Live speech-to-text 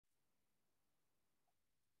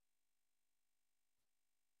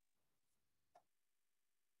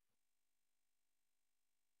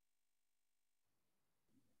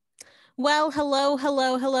Well,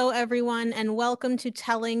 hello, everyone, and welcome to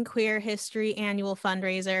Telling Queer History Annual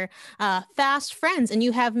Fundraiser, Fast Friends. And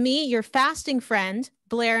you have me, your fasting friend,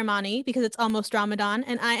 Blair Imani, because it's almost Ramadan,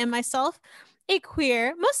 and I am myself a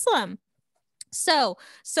queer Muslim. So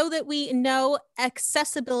that we know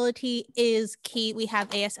accessibility is key, we have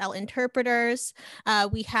ASL interpreters,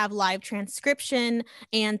 we have live transcription,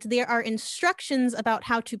 and there are instructions about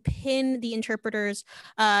how to pin the interpreters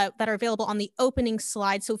that are available on the opening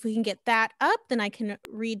slide. So if we can get that up, then I can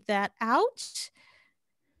read that out.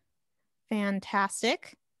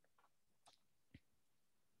 Fantastic.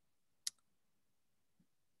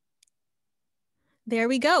 There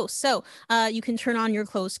we go. So you can turn on your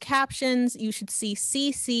closed captions. You should see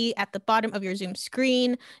CC at the bottom of your Zoom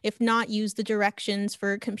screen. If not, use the directions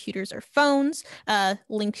for computers or phones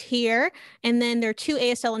linked here. And then there are two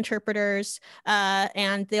ASL interpreters,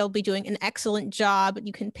 and they'll be doing an excellent job.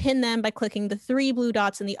 You can pin them by clicking the three blue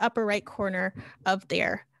dots in the upper right corner of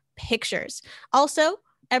their pictures. Also,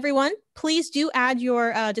 everyone, please do add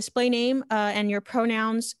your display name and your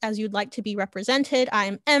pronouns as you'd like to be represented.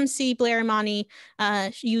 I'm MC Blair Imani,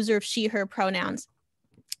 user of she, her pronouns.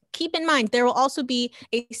 Keep in mind, there will also be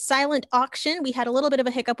a silent auction. We had a little bit of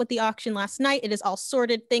a hiccup with the auction last night. It is all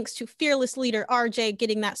sorted thanks to fearless leader RJ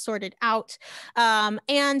getting that sorted out.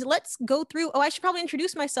 And let's go through. Oh, I should probably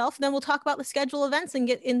introduce myself. Then we'll talk about the schedule events and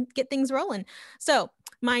get things rolling. So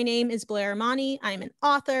my name is Blair Imani. I'm an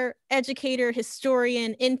author, educator,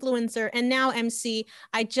 historian, influencer, and now MC.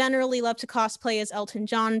 I generally love to cosplay as Elton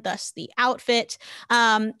John, thus the outfit.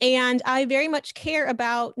 And I very much care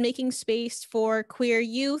about making space for queer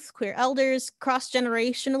youth, queer elders,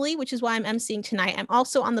 cross-generationally, which is why I'm emceeing tonight. I'm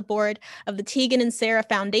also on the board of the Tegan and Sarah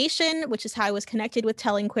Foundation, which is how I was connected with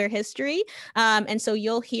Telling Queer History. And so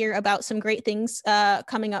you'll hear about some great things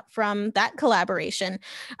coming up from that collaboration.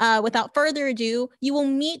 Without further ado, you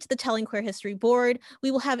will meet the Telling Queer History board.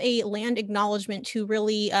 We will have a land acknowledgement to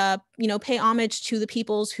really, pay homage to the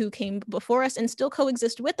peoples who came before us and still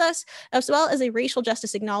coexist with us, as well as a racial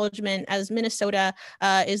justice acknowledgement, as Minnesota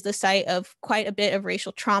is the site of quite a bit of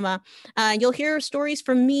racial trauma. You'll hear stories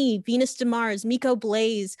from me, Venus DeMars, Mikko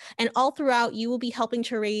Blaze, and all throughout you will be helping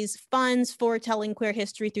to raise funds for Telling Queer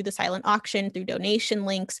History through the silent auction, through donation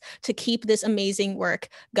links to keep this amazing work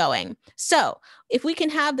going. So if we can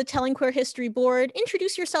have the Telling Queer History board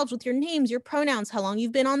introduce yourselves with your names, your pronouns, how long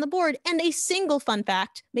you've been on the board, and a single fun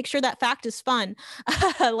fact. Make sure that fact is fun.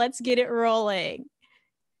 Let's get it rolling.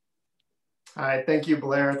 Hi, thank you,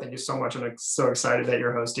 Blair. Thank you so much. I'm so excited that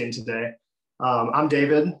you're hosting today. I'm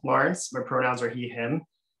David Lawrence. My pronouns are he, him.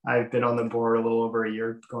 I've been on the board a little over a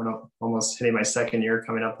year, going up, almost hitting my second year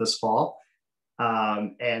coming up this fall.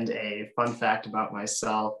 And a fun fact about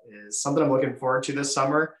myself is something I'm looking forward to this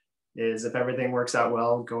summer is, if everything works out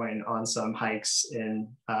well, going on some hikes in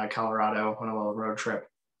Colorado on a little road trip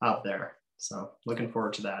out there. So looking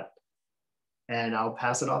forward to that. And I'll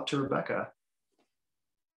pass it off to Rebecca.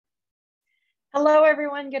 Hello,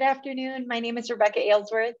 everyone. Good afternoon. My name is Rebecca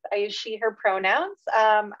Aylesworth. I use she, her pronouns.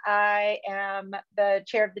 I am the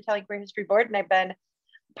chair of the Telling Queer History Board, and I've been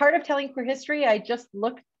part of Telling Queer History. I just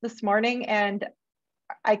looked this morning, and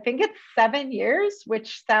I think it's 7 years,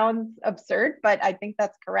 which sounds absurd, but I think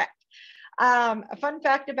that's correct. A fun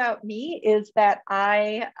fact about me is that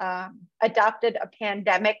I adopted a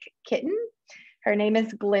pandemic kitten. Her name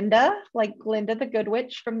is Glinda, like Glinda the Good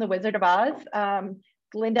Witch from The Wizard of Oz.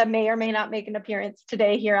 Glinda may or may not make an appearance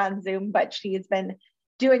today here on Zoom, but she's been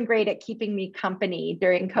doing great at keeping me company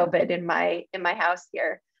during COVID in my house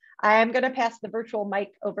here. I'm going to pass the virtual mic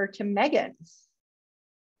over to Megan.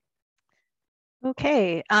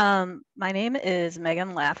 Okay, my name is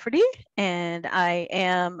Megan Lafferty, and I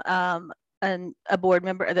am a board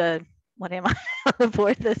member. What am I on the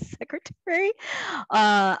board? The secretary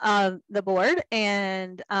of the board,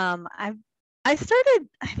 and I started,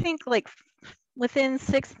 I think, like within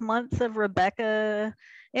 6 months of Rebecca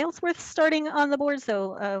Aylesworth starting on the board.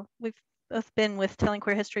 So we've both been with Telling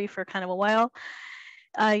Queer History for kind of a while.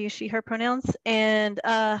 I use she, her pronouns. And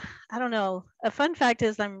I don't know, a fun fact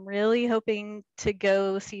is I'm really hoping to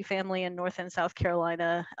go see family in North and South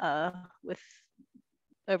Carolina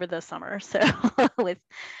over the summer. So with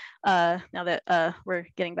now that we're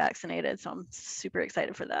getting vaccinated, so I'm super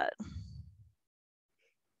excited for that.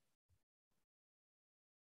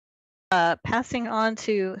 Passing on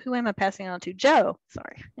to, who am I passing on to? Joe,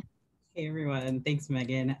 sorry. Hey everyone, thanks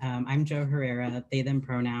Megan. I'm Joe Herrera, they, them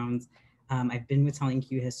pronouns. I've been with Telling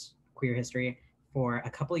Queer History for a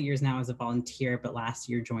couple of years now as a volunteer, but last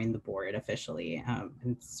year joined the board officially. And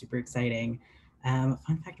it's super exciting.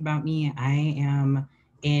 Fun fact about me, I am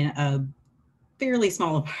in a fairly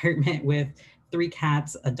small apartment with 3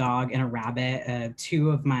 cats, a dog, and a rabbit. 2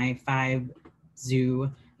 of my 5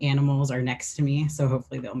 zoo animals are next to me, so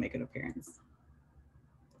hopefully they'll make an appearance.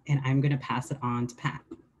 And I'm going to pass it on to Pat.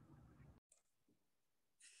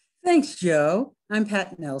 Thanks, Joe. I'm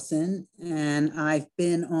Pat Nelson, and I've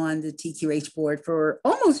been on the TQH board for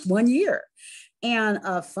almost 1 year. And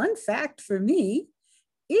a fun fact for me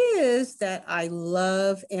is that I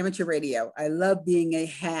love amateur radio. I love being a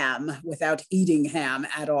ham without eating ham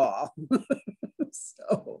at all.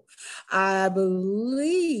 So I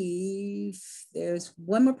believe there's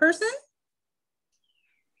one more person.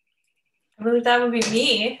 I believe that would be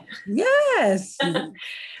me. Yes.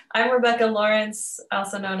 I'm Rebecca Lawrence,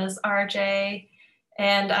 also known as RJ,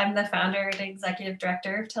 and I'm the founder and executive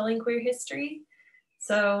director of Telling Queer History.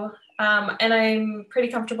 So, and I'm pretty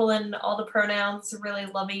comfortable in all the pronouns, really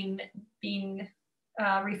loving being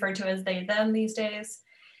referred to as they, them these days.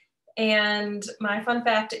 And my fun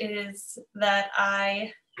fact is that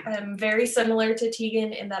I am very similar to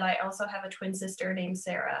Tegan in that I also have a twin sister named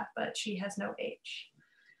Sarah, but she has no H.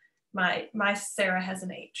 My Sarah has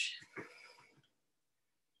an H.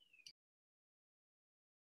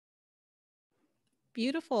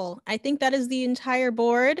 Beautiful. I think that is the entire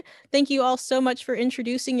board. Thank you all so much for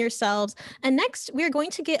introducing yourselves. And next, we're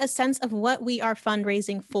going to get a sense of what we are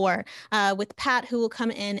fundraising for with Pat, who will come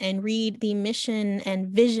in and read the mission and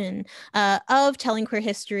vision of Telling Queer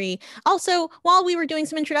History. Also, while we were doing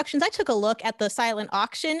some introductions, I took a look at the silent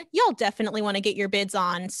auction. Y'all definitely want to get your bids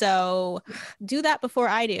on. So do that before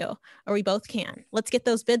I do, or we both can. Let's get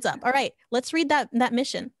those bids up. All right, let's read that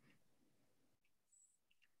mission.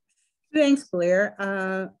 Thanks,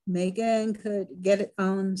 Blair. Megan could get it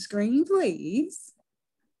on screen, please,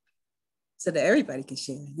 so that everybody can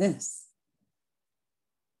share in this.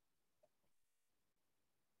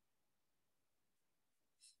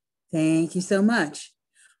 Thank you so much.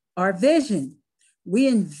 Our vision, we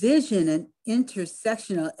envision an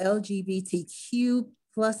intersectional LGBTQ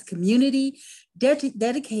plus community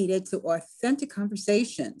dedicated to authentic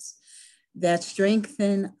conversations that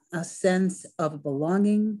strengthen a sense of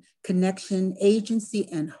belonging, connection, agency,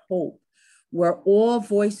 and hope, where all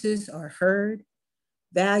voices are heard,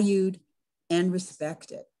 valued, and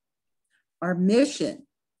respected. Our mission,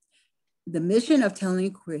 the mission of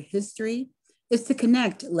Telling Queer History, is to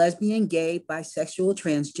connect lesbian, gay, bisexual,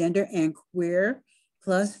 transgender, and queer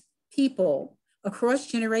plus people across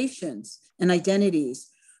generations and identities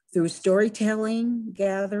through storytelling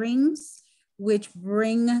gatherings, which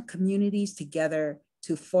bring communities together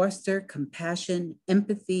to foster compassion,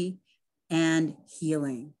 empathy, and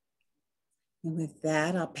healing. And with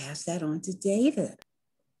that, I'll pass that on to David.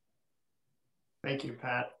 Thank you,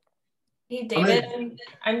 Pat. Hey, David,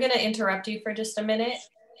 I'm going to interrupt you for just a minute.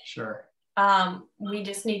 Sure. We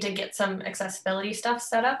just need to get some accessibility stuff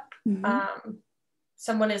set up. Mm-hmm.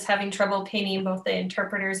 Someone is having trouble painting both the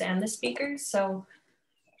interpreters and the speakers, so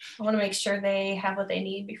I want to make sure they have what they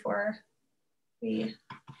need before we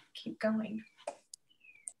keep going.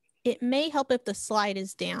 It may help if the slide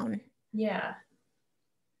is down. Yeah.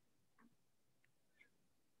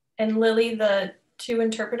 And Lily, the 2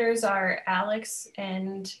 interpreters are Alex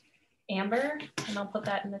and Amber, and I'll put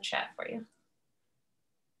that in the chat for you.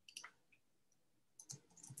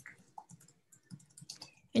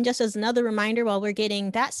 And just as another reminder, while we're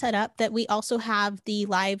getting that set up, that we also have the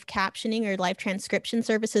live captioning or live transcription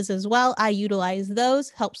services as well. I utilize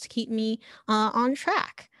those, helps to keep me on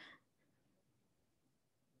track.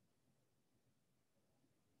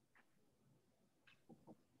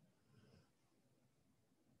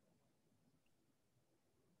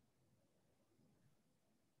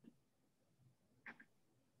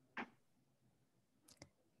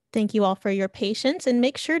 Thank you all for your patience, and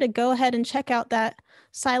make sure to go ahead and check out that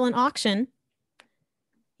silent auction.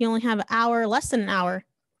 You only have an hour, less than an hour.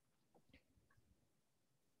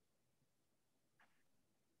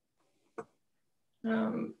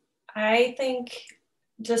 I think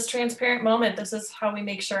just transparent moment. This is how we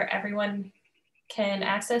make sure everyone can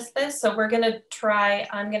access this. So we're going to try,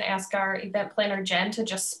 I'm going to ask our event planner, Jen, to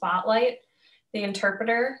just spotlight the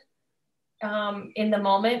interpreter in the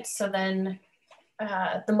moment. So then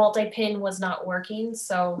the multi-pin was not working.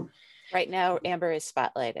 So right now, Amber is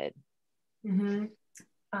spotlighted. Mm-hmm.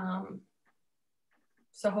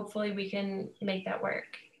 So hopefully we can make that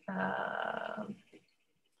work.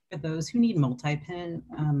 For those who need multi-pin,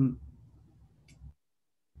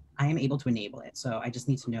 I am able to enable it. So I just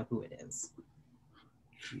need to know who it is.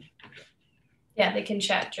 Yeah, they can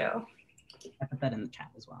chat, Joe. I put that in the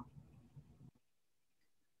chat as well.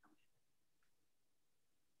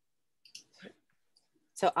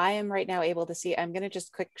 So I am right now able to see, I'm going to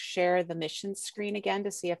just quick share the mission screen again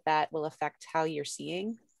to see if that will affect how you're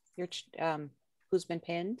seeing your who's been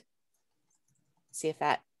pinned. See if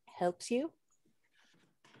that helps you.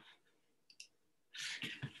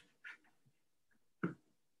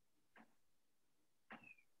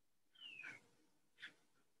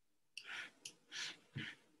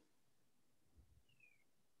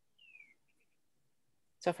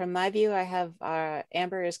 So from my view, I have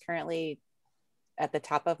Amber is currently at the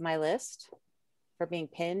top of my list for being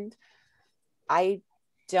pinned. I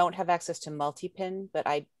don't have access to multi-pin, but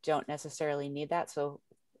I don't necessarily need that. So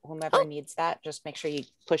whomever needs that, just make sure you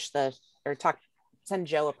push send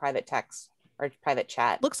Joe a private text or private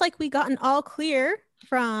chat. Looks like we got an all clear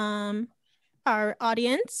from our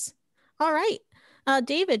audience. All right.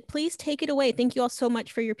 David, please take it away. Thank you all so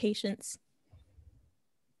much for your patience.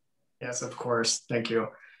 Yes, of course. Thank you.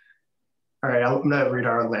 All right, I'm going to read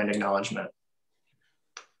our land acknowledgement.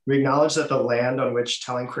 We acknowledge that the land on which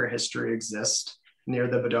Telling Queer History exists, near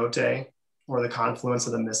the Bidote, or the confluence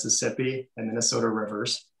of the Mississippi and Minnesota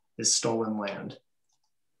rivers, is stolen land.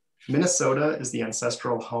 Minnesota is the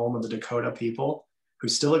ancestral home of the Dakota people who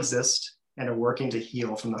still exist and are working to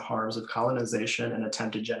heal from the harms of colonization and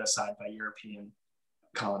attempted genocide by European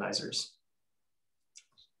colonizers.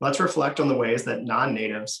 Let's reflect on the ways that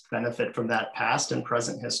non-natives benefit from that past and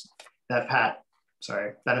present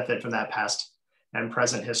benefit from that past and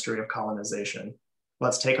present history of colonization.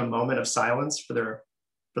 Let's take a moment of silence for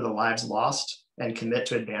the lives lost and commit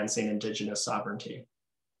to advancing Indigenous sovereignty.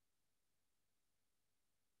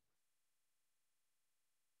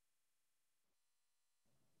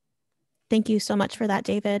 Thank you so much for that,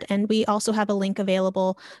 David. And we also have a link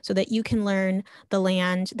available so that you can learn the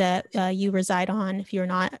land that you reside on if you're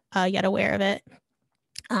not yet aware of it.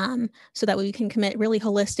 So that we can commit really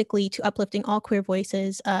holistically to uplifting all queer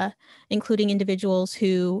voices, including individuals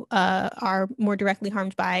who are more directly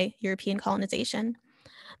harmed by European colonization.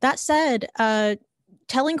 That said,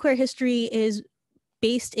 Telling Queer History is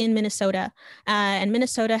based in Minnesota, and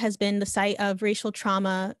Minnesota has been the site of racial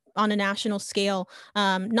trauma on a national scale,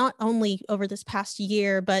 not only over this past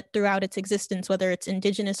year, but throughout its existence, whether it's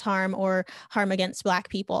Indigenous harm or harm against Black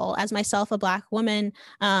people. As myself, a Black woman,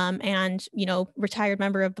 and retired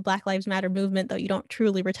member of the Black Lives Matter movement, though you don't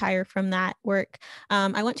truly retire from that work,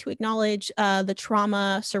 I want to acknowledge the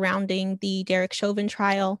trauma surrounding the Derek Chauvin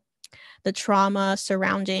trial, the trauma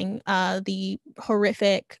surrounding the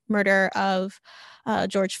horrific murder of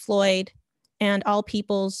George Floyd, and all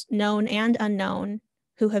peoples known and unknown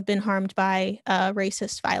who have been harmed by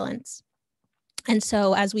racist violence. And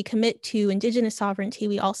so as we commit to Indigenous sovereignty,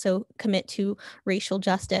 we also commit to racial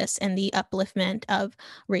justice and the upliftment of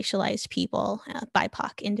racialized people,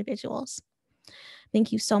 BIPOC individuals.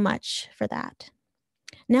 Thank you so much for that.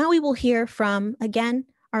 Now we will hear from, again,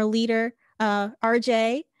 our leader,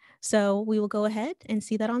 RJ. So we will go ahead and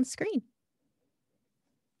see that on screen.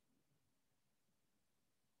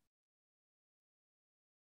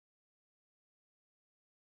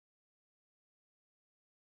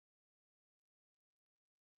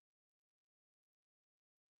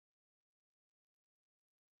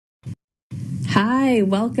 Hi,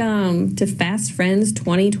 welcome to Fast Friends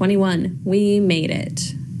 2021. We made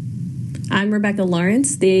it. I'm Rebecca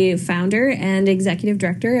Lawrence, the founder and executive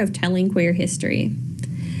director of Telling Queer History.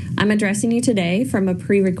 I'm addressing you today from a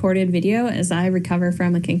pre-recorded video as I recover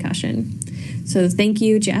from a concussion. So thank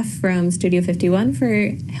you, Jeff from Studio 51,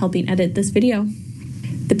 for helping edit this video.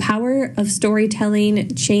 The power of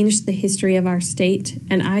storytelling changed the history of our state,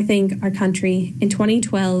 and I think our country. In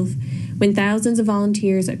 2012, when thousands of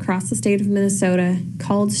volunteers across the state of Minnesota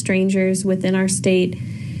called strangers within our state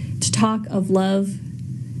to talk of love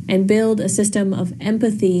and build a system of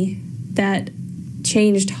empathy that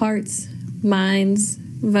changed hearts, minds,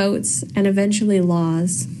 votes, and eventually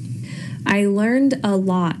laws. I learned a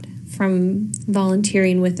lot from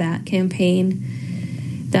volunteering with that campaign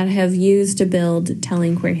that I have used to build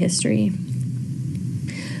Telling Queer History.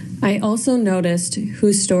 I also noticed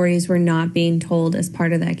whose stories were not being told as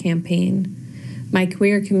part of that campaign. My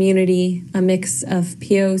queer community, a mix of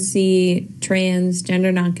POC, trans,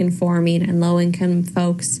 gender nonconforming, and low-income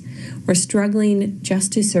folks, were struggling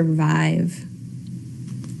just to survive.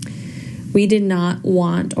 We did not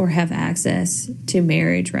want or have access to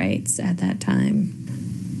marriage rights at that time.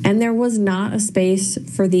 And there was not a space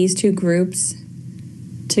for these two groups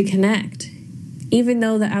to connect. Even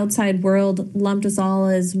though the outside world lumped us all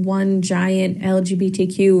as one giant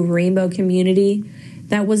LGBTQ rainbow community,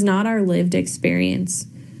 that was not our lived experience.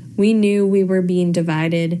 We knew we were being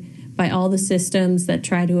divided by all the systems that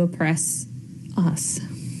try to oppress us.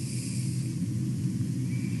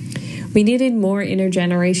 We needed more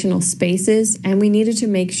intergenerational spaces, and we needed to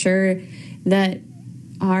make sure that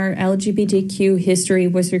our LGBTQ history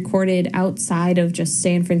was recorded outside of just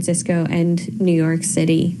San Francisco and New York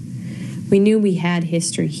City. We knew we had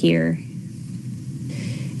history here.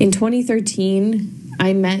 In 2013,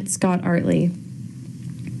 I met Scott Artley.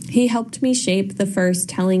 He helped me shape the first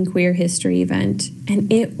Telling Queer History event,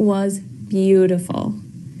 and it was beautiful.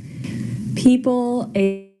 People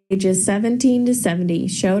ages 17 to 70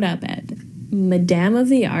 showed up at Madame of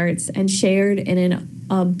the Arts and shared in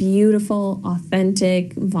a beautiful,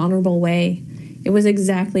 authentic, vulnerable way. It was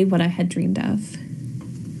exactly what I had dreamed of.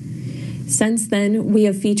 Since then, we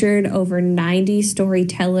have featured over 90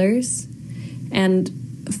 storytellers and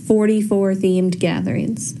 44 themed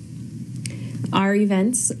gatherings. Our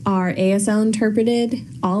events are ASL interpreted,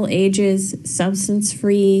 all ages,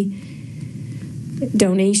 substance-free,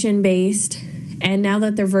 donation-based, and now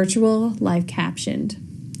that they're virtual, live captioned.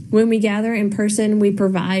 When we gather in person, we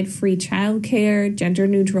provide free childcare,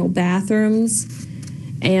 gender-neutral bathrooms,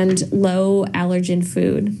 and low allergen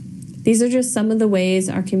food. These are just some of the ways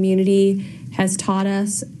our community has taught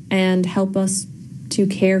us and help us to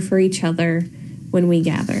care for each other when we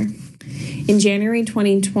gather. In January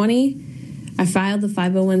 2020, I filed the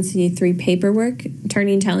 501c3 paperwork,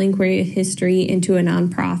 turning Telling Queer History into a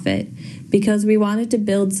nonprofit, because we wanted to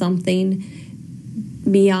build something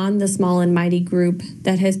beyond the small and mighty group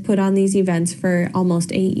that has put on these events for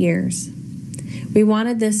almost 8 years. We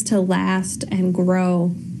wanted this to last and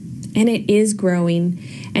grow, and it is growing,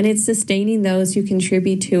 and it's sustaining those who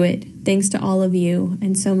contribute to it, thanks to all of you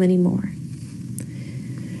and so many more.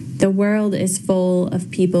 The world is full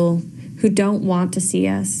of people who don't want to see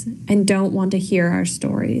us and don't want to hear our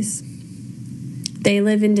stories. They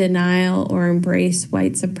live in denial or embrace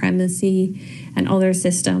white supremacy and other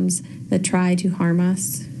systems that try to harm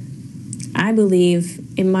us. I believe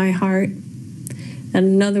in my heart that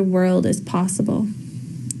another world is possible.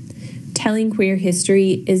 Telling Queer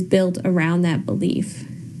History is built around that belief.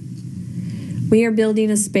 We are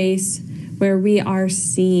building a space where we are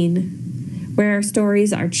seen, where our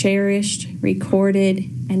stories are cherished, recorded,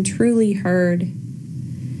 and truly heard.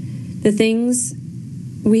 The things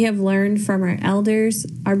we have learned from our elders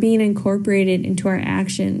are being incorporated into our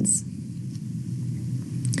actions.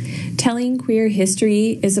 Telling Queer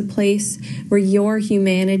History is a place where your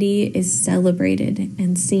humanity is celebrated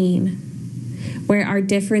and seen, where our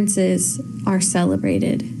differences are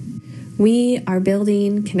celebrated. We are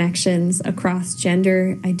building connections across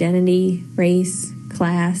gender, identity, race,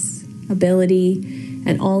 class, ability,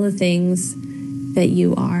 and all the things that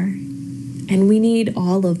you are. And we need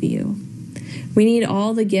all of you. We need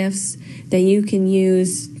all the gifts that you can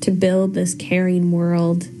use to build this caring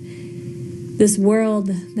world, this world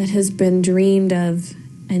that has been dreamed of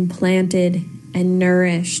and planted and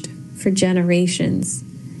nourished for generations.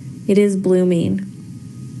 It is blooming.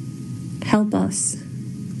 Help us.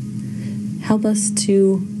 Help us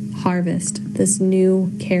to harvest this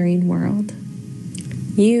new caring world.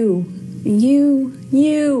 You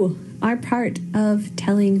are part of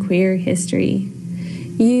Telling Queer History.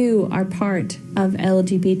 You are part of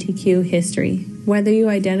LGBTQ history. Whether you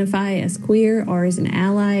identify as queer or as an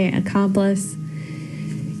ally, accomplice,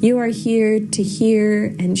 you are here to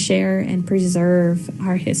hear and share and preserve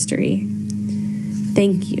our history.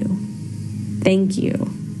 Thank you. Thank you.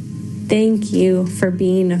 Thank you for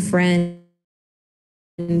being a friend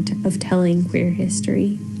of Telling Queer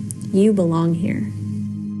History. You belong here.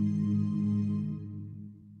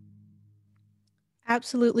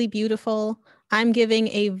 Absolutely beautiful. I'm giving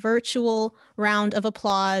a virtual round of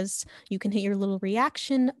applause. You can hit your little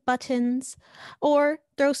reaction buttons or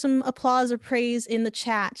throw some applause or praise in the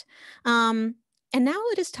chat. And now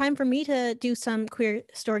it is time for me to do some queer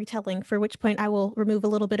storytelling, for which point I will remove a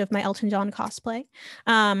little bit of my Elton John cosplay.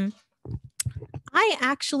 I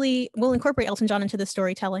actually will incorporate Elton John into the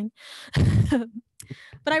storytelling.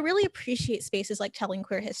 But I really appreciate spaces like Telling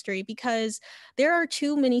Queer History because there are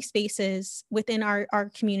too many spaces within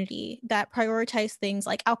our community that prioritize things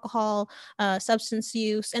like alcohol, substance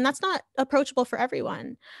use, and that's not approachable for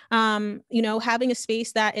everyone. Having a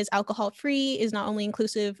space that is alcohol free is not only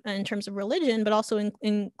inclusive in terms of religion, but also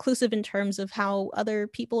inclusive in terms of how other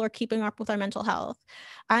people are keeping up with our mental health.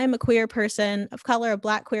 I'm a queer person of color, a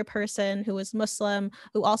Black queer person who is Muslim,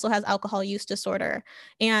 who also has alcohol use disorder.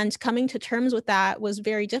 And coming to terms with that was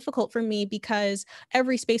very difficult for me because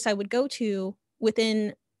every space I would go to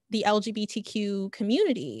within the LGBTQ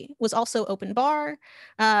community was also open bar.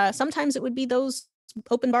 Sometimes it would be those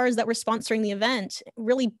open bars that were sponsoring the event,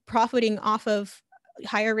 really profiting off of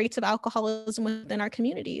higher rates of alcoholism within our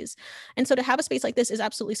communities. And so to have a space like this is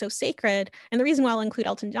absolutely so sacred. And the reason why I'll include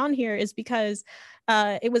Elton John here is because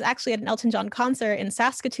it was actually at an Elton John concert in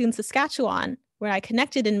Saskatoon, Saskatchewan, where I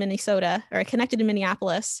connected in Minnesota, or I connected in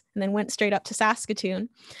Minneapolis, and then went straight up to Saskatoon.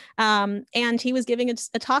 And he was giving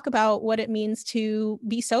a talk about what it means to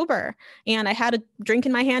be sober. And I had a drink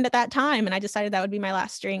in my hand at that time, and I decided that would be my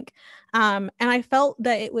last drink. And I felt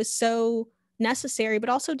that it was so necessary, but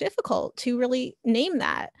also difficult to really name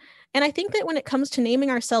that. And I think that when it comes to naming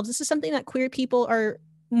ourselves, this is something that queer people are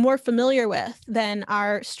more familiar with than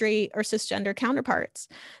our straight or cisgender counterparts,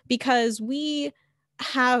 because we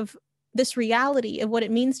have this reality of what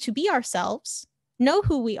it means to be ourselves, know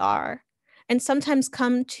who we are, and sometimes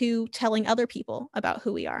come to telling other people about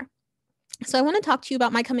who we are. So I want to talk to you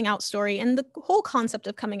about my coming out story and the whole concept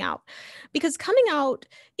of coming out, because coming out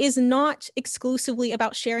is not exclusively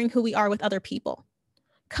about sharing who we are with other people.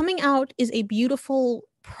 Coming out is a beautiful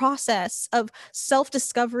process of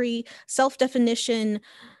self-discovery, self-definition,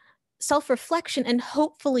 self-reflection, and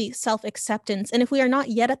hopefully self-acceptance. And if we are not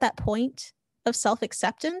yet at that point of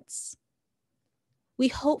self-acceptance, we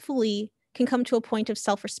hopefully can come to a point of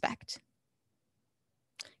self-respect,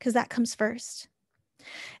 because that comes first.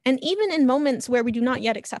 And even in moments where we do not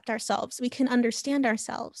yet accept ourselves, we can understand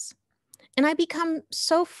ourselves. And I become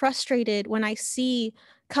so frustrated when I see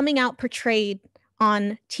coming out portrayed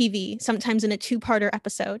on TV, sometimes in a two-parter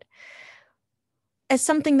episode, as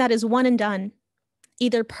something that is one and done,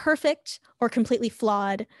 either perfect or completely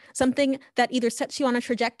flawed, something that either sets you on a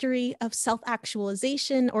trajectory of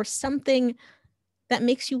self-actualization or something that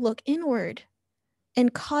makes you look inward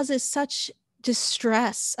and causes such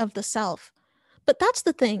distress of the self. But that's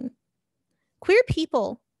the thing. Queer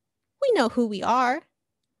people, we know who we are.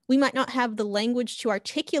 We might not have the language to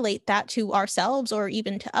articulate that to ourselves or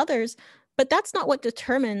even to others, but that's not what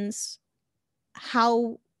determines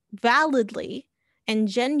how validly and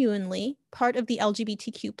genuinely part of the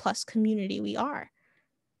LGBTQ plus community we are.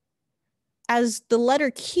 As the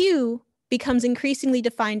letter Q becomes increasingly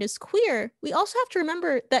defined as queer, we also have to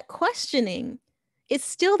remember that questioning is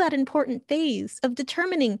still that important phase of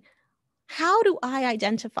determining, how do I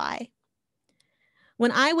identify?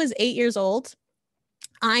 When I was 8 years old,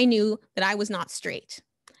 I knew that I was not straight.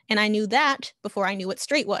 And I knew that before I knew what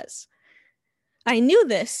straight was. I knew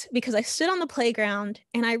this because I stood on the playground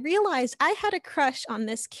and I realized I had a crush on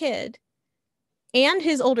this kid and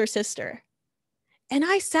his older sister. And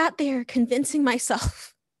I sat there convincing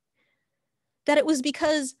myself that it was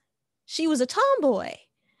because she was a tomboy.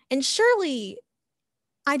 And surely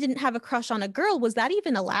I didn't have a crush on a girl. Was that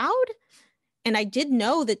even allowed? And I did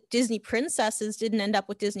know that Disney princesses didn't end up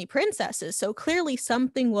with Disney princesses. So clearly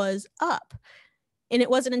something was up. And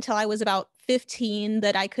it wasn't until I was about 15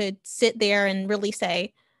 that I could sit there and really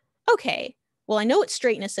say, okay, well, I know what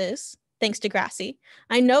straightness is, thanks to Gracie.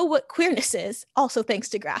 I know what queerness is, also thanks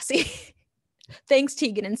to Gracie. Thanks,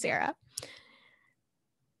 Tegan and Sarah.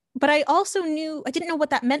 But I also didn't know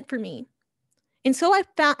what that meant for me. And so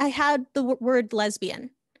I had the word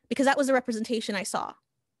lesbian because that was a representation I saw.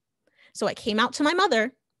 So I came out to my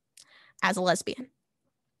mother as a lesbian.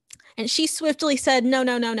 And she swiftly said, no,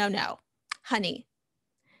 no, no, no, no, honey,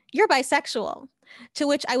 you're bisexual. To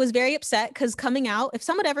which I was very upset, because coming out, if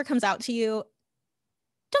someone ever comes out to you,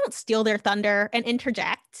 don't steal their thunder and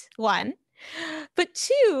interject, one. But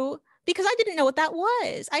two, because I didn't know what that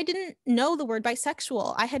was. I didn't know the word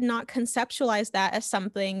bisexual. I had not conceptualized that as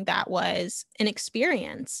something that was an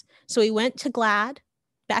experience. So we went to GLAAD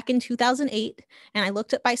back in 2008, and I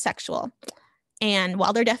looked at bisexual. And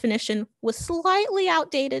while their definition was slightly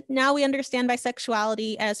outdated, now we understand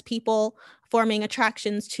bisexuality as people forming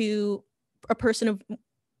attractions to a person of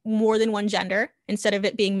more than one gender, instead of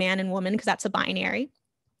it being man and woman, because that's a binary.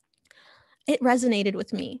 It resonated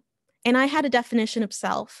with me. And I had a definition of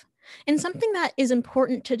self. And something that is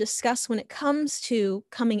important to discuss when it comes to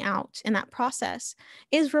coming out in that process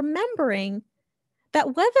is remembering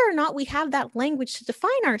that whether or not we have that language to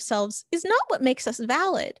define ourselves is not what makes us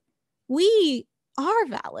valid. We are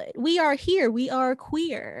valid. We are here. We are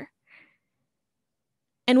queer.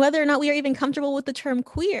 And whether or not we are even comfortable with the term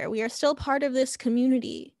queer, we are still part of this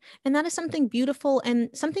community. And that is something beautiful and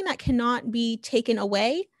something that cannot be taken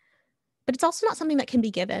away, but it's also not something that can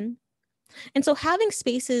be given. And so having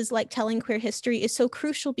spaces like Telling Queer History is so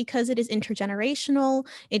crucial because it is intergenerational,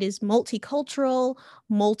 it is multicultural,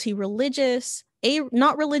 multi-religious,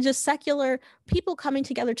 not religious, secular, people coming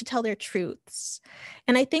together to tell their truths.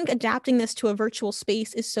 And I think adapting this to a virtual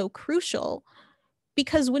space is so crucial,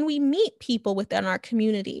 because when we meet people within our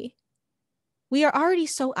community, we are already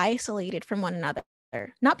so isolated from one another.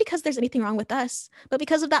 not because there's anything wrong with us, but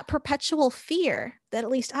because of that perpetual fear that at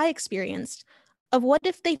least I experienced of what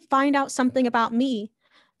if they find out something about me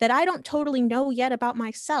that I don't totally know yet about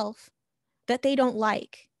myself that they don't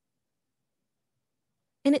like.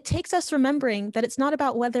 And it takes us remembering that it's not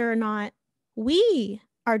about whether or not we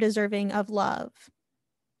are deserving of love,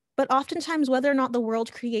 but oftentimes whether or not the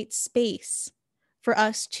world creates space for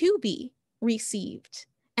us to be received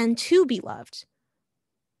and to be loved.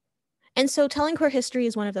 And so telling queer history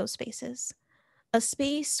is one of those spaces, a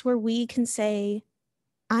space where we can say,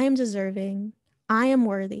 I am deserving, I am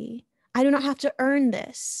worthy, I do not have to earn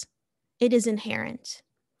this. It is inherent.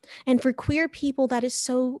 And for queer people, that is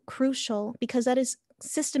so crucial because that is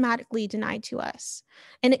systematically denied to us.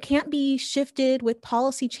 And it can't be shifted with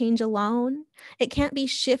policy change alone. It can't be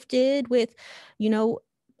shifted with,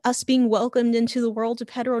 us being welcomed into the world of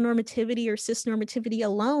heteronormativity or cisnormativity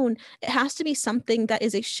alone. It has to be something that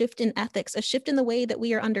is a shift in ethics, a shift in the way that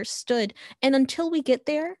we are understood. And until we get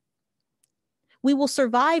there, we will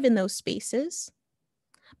survive in those spaces,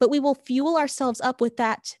 but we will fuel ourselves up with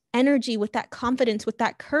that energy, with that confidence, with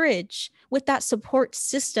that courage, with that support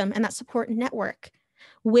system and that support network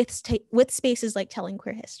with spaces like Telling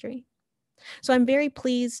Queer History. So I'm very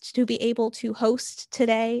pleased to be able to host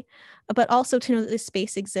today, but also to know that this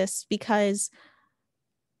space exists because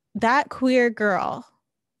that queer girl,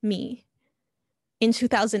 me, in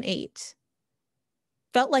 2008,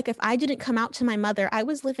 felt like if I didn't come out to my mother, I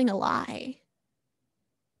was living a lie.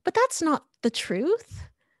 But that's not the truth.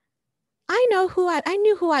 I knew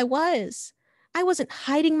who I was. I wasn't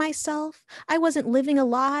hiding myself. I wasn't living a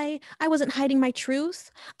lie. I wasn't hiding my truth.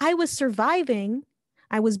 I was surviving.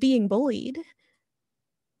 I was being bullied.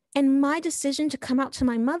 And my decision to come out to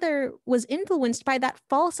my mother was influenced by that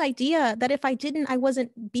false idea that if I didn't, I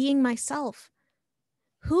wasn't being myself.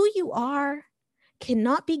 Who you are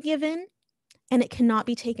cannot be given and it cannot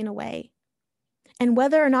be taken away. And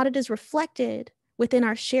whether or not it is reflected within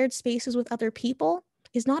our shared spaces with other people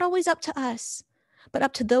is not always up to us, but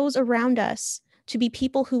up to those around us to be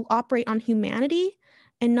people who operate on humanity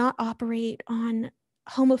and not operate on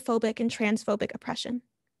homophobic and transphobic oppression.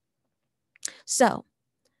 So,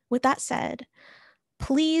 with that said,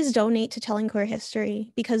 please donate to Telling Queer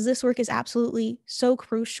History because this work is absolutely so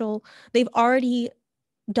crucial. They've already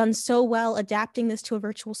done so well adapting this to a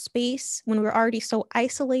virtual space when we're already so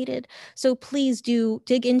isolated. So please do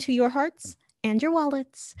dig into your hearts and your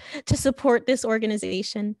wallets to support this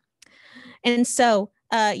organization. And so,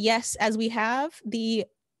 yes, as we have, the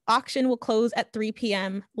auction will close at 3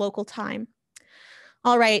 p.m. local time.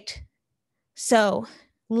 All right, so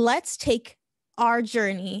let's take our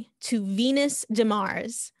journey to Venus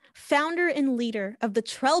DeMars, founder and leader of the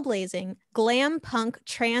trailblazing glam punk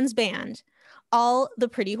trans band, All the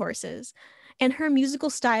Pretty Horses, and her musical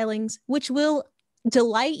stylings, which will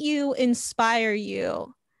delight you, inspire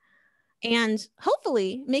you, and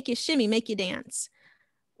hopefully make you shimmy, make you dance.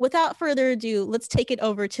 Without further ado, let's take it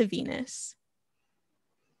over to Venus.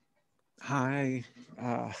 Hi.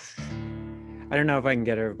 I don't know if I can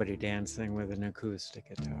get everybody dancing with an acoustic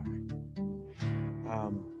guitar.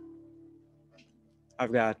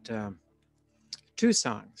 I've got 2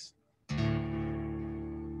 songs,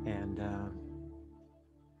 and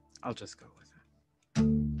I'll just go with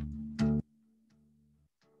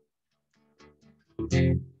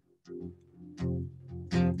it.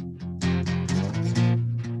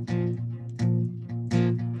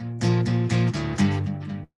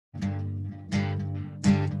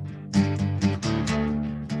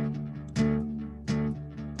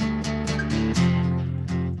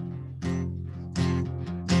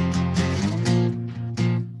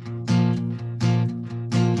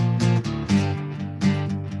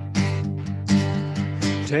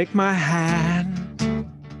 Take my hand,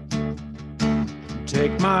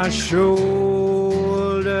 take my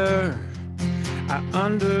shoulder, I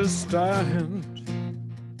understand,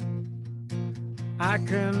 I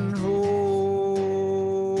can hold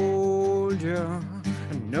you,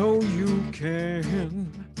 I know you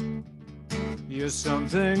can, you're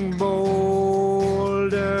something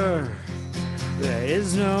bolder, there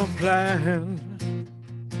is no plan,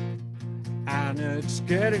 and it's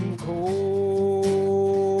getting colder.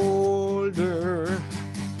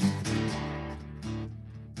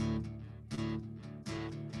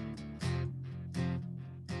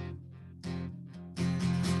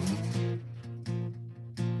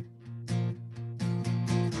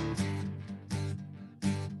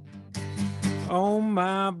 Oh,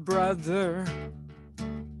 my brother,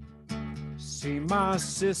 see my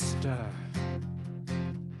sister,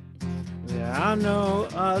 there are no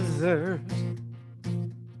others,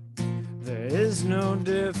 there is no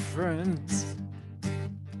difference,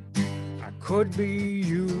 could be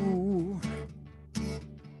you.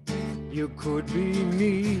 You could be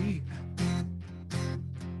me.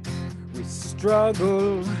 We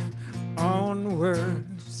struggle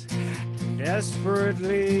onwards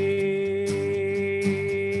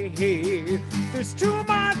desperately. There's too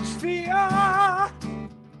much fear.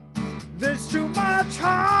 There's too much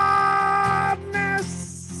hardness.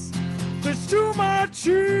 There's too much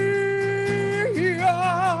here.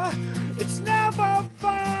 It's never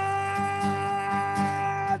farthest.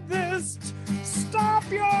 Stop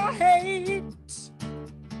your hate.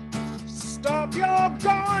 Stop your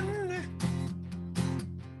gun.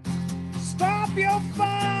 Stop your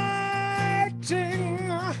fighting.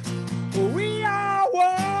 We are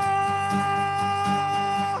one.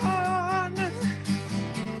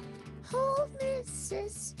 Hold me,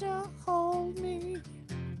 sister, hold me.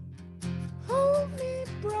 Hold me,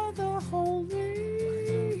 brother, hold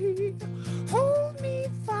me. Hold me,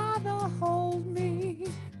 father, hold me.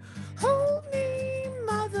 Hold me,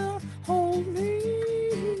 mother, hold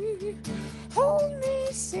me. Hold me,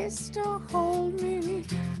 sister, hold me.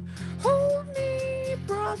 Hold me,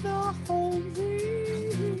 brother, hold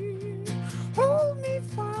me. Hold me,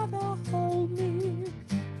 father, hold me.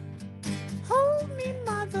 Hold me,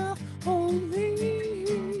 mother, hold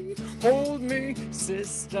me. Hold me,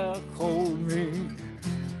 sister, hold me.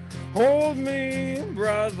 Hold me,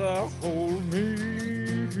 brother, hold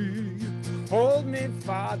me. Hold me,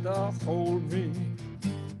 father, hold me.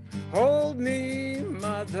 Hold me,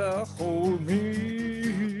 mother, hold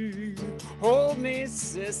me. Hold me,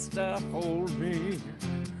 sister, hold me.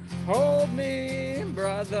 Hold me,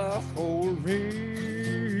 brother, hold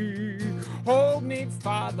me. Hold me,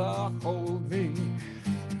 father, hold me.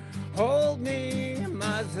 Hold me,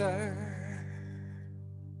 mother.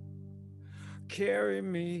 Carry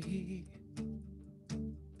me.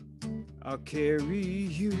 I'll carry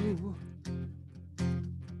you.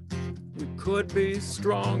 We could be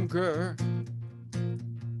stronger.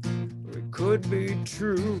 We could be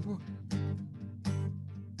true.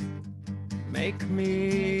 Make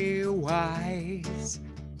me wise.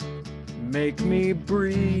 Make me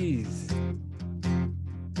breathe.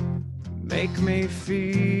 Make me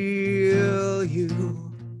feel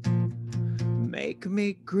you. Make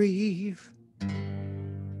me grieve.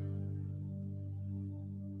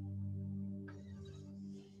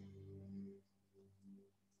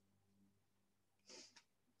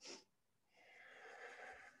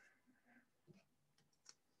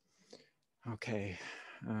 Okay,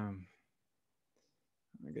 I'll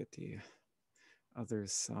get the other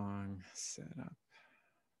song set up.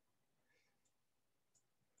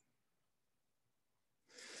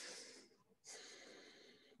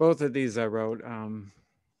 Both of these I wrote a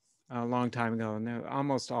long time ago, and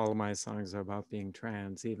almost all of my songs are about being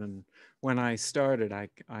trans. Even when I started, I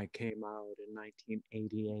came out in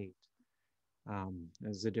 1988. It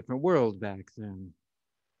was a different world back then.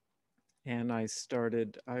 And I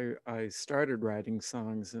started writing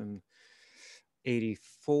songs in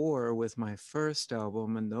 84 with my first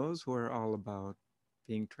album, and those were all about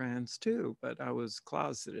being trans too, but I was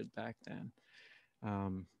closeted back then.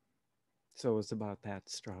 So it was about that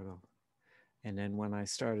struggle. And then when I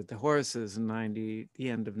started the Horses in the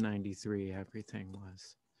end of 93, everything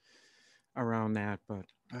was around that, but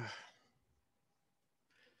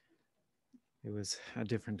it was a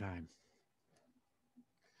different time.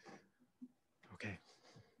 Okay.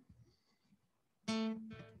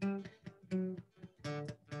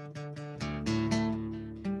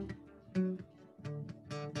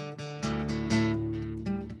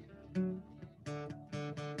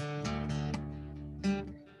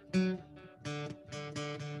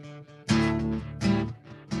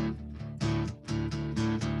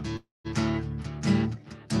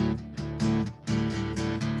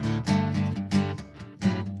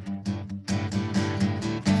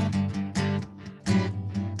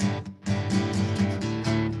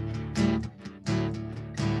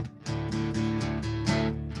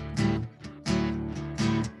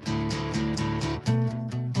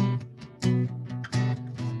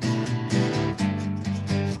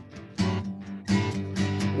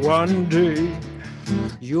 One day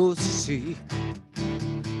you'll see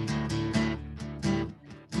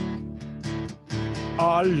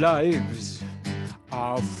our lives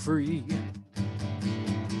are free,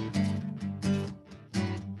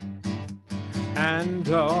 and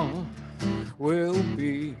all will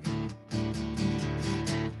be.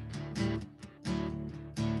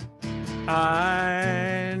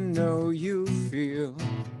 I know you feel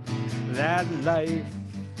that life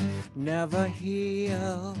never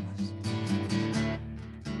heals.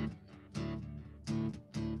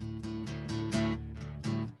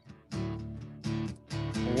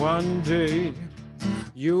 One day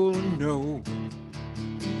you'll know.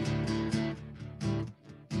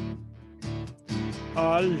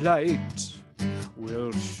 A light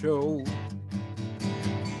will show.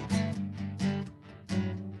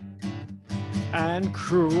 And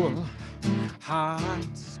cruel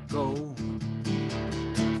hearts go.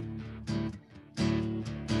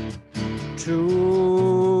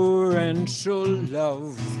 Torrential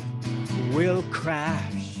love will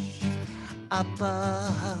crash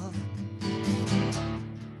above.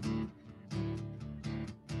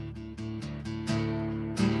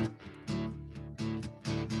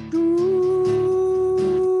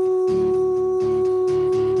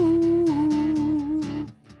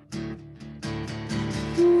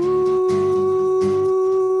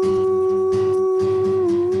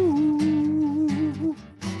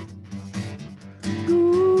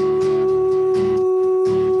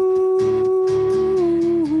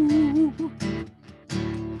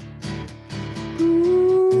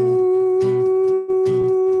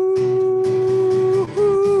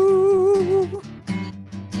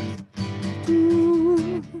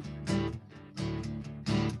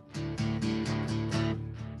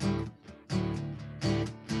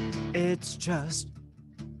 It's just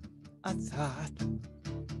a thought.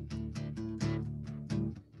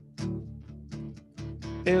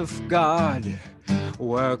 If God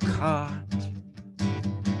were caught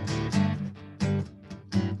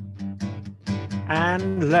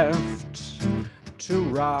and left to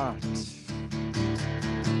rot,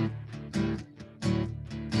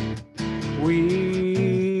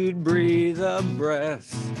 we'd breathe a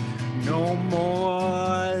breath, no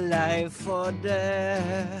more life or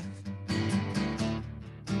death.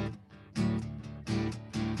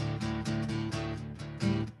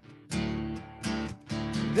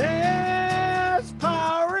 There's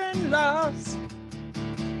power in loss.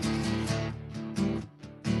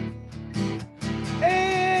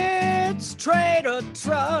 It's trade or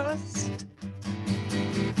trust.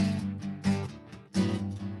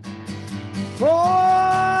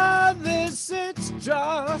 For this it's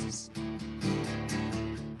just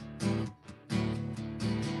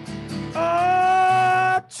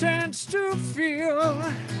a chance to feel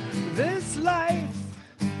this life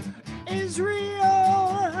is real.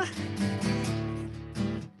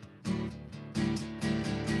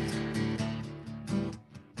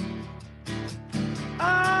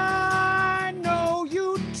 I know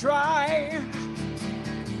you try.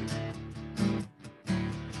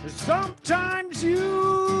 Sometimes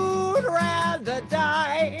you'd rather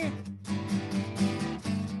die.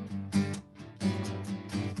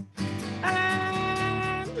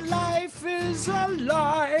 And life is a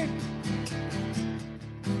lie.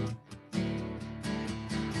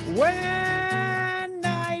 When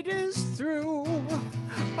night is through,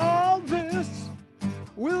 all this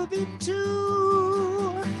will be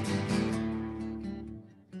too.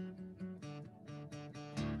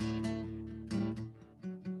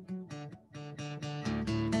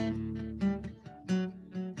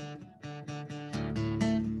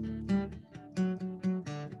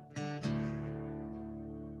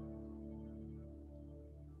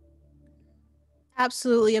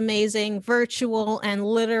 Absolutely amazing. Virtual and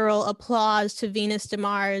literal applause to Venus de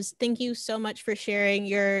Mars. Thank you so much for sharing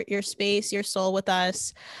your space, your soul with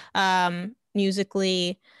us,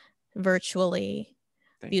 musically, virtually,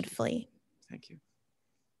 beautifully. Thank you.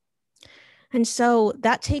 And so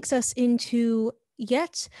that takes us into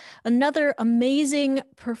yet another amazing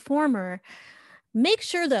performer. Make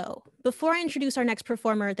sure, though, before I introduce our next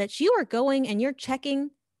performer, that you are going and you're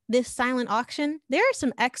checking this silent auction. There are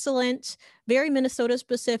some excellent, very Minnesota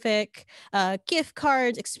specific gift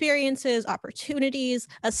cards, experiences, opportunities,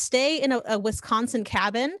 a stay in a Wisconsin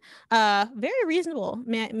cabin. Very reasonable,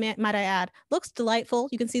 might I add. Looks delightful.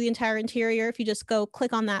 You can see the entire interior if you just go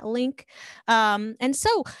click on that link. And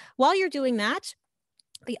so while you're doing that,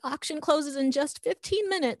 the auction closes in just 15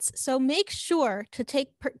 minutes, so make sure to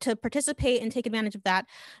participate and take advantage of that.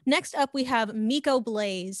 Next up, we have Mikko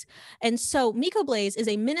Blaze. And so Mikko Blaze is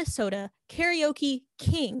a Minnesota karaoke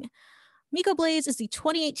king. Mikko Blaze is the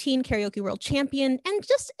 2018 Karaoke World Champion and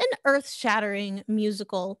just an earth-shattering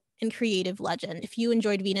musical and creative legend. If you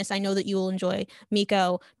enjoyed Venus, I know that you will enjoy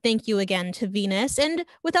Mikko. Thank you again to Venus. And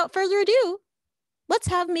without further ado, let's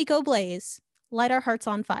have Mikko Blaze light our hearts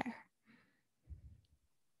on fire.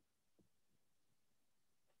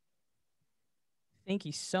 Thank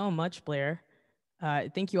you so much, Blair.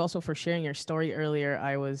 Thank you also for sharing your story earlier.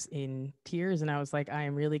 I was in tears and I was like, I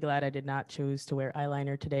am really glad I did not choose to wear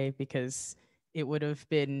eyeliner today because it would have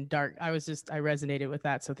been dark. I resonated with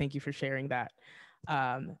that. So thank you for sharing that.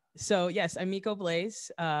 So yes, I'm Mikko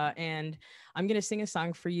Blaze, and I'm gonna sing a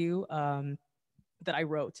song for you that I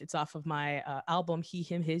wrote. It's off of my album He,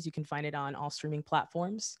 Him, His. You can find it on all streaming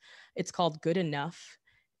platforms. It's called Good Enough,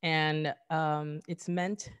 and it's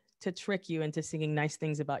meant to trick you into singing nice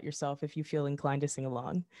things about yourself if you feel inclined to sing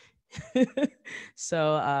along.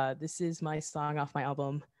 So this is my song off my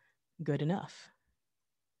album Good Enough.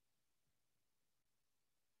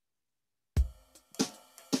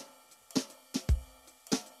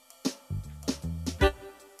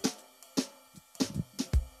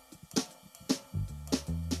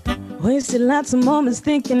 Wasted lots of moments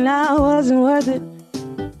thinking I wasn't worth it.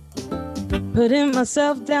 Putting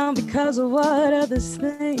myself down because of what others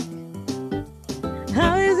think.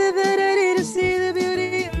 How is it that I didn't see the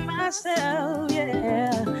beauty in myself?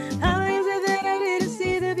 Yeah. How is it that I didn't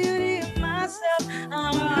see the beauty in myself?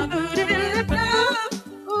 I'm good enough.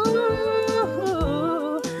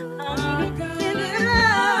 Ooh, I'm good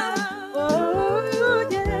enough. Oh,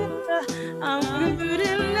 yeah. I'm good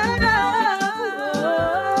enough.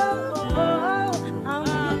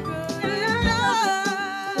 I'm good enough.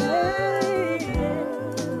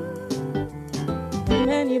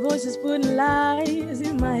 Many voices putting lies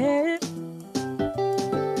in my head.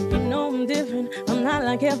 You know I'm different, I'm not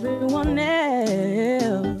like everyone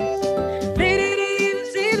else. They didn't even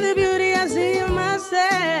see the beauty I see in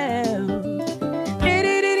myself. They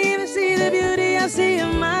didn't even see the beauty I see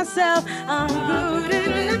in myself. I'm good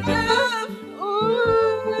enough.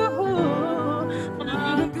 Ooh,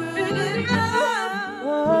 I'm good enough.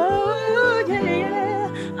 Oh, yeah, yeah.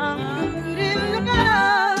 I'm good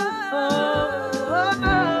enough.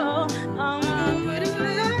 Oh, I'm good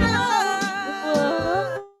enough.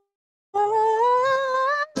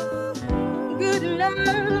 I'm good enough,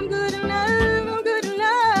 I'm good enough, I'm good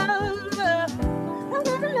enough. I'm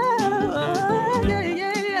good enough, yeah,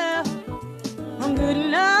 yeah, yeah. I'm good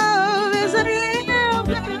enough as I am,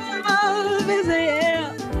 good enough as I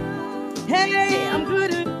am. Hey, I'm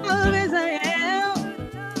good enough as I am.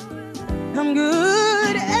 I'm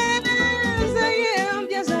good as I am,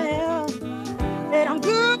 yes I am. And I'm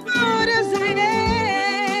good as I am.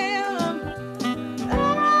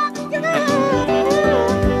 I'm good as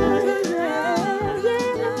I am.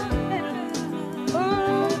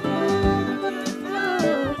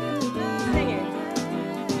 Sing it.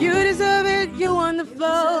 You deserve it, you're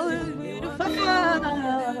wonderful, you're beautiful.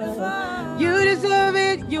 You deserve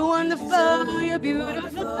it, you're wonderful, you're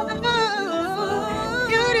beautiful.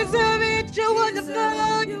 You deserve it, you're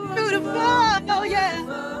wonderful, you're beautiful, yeah.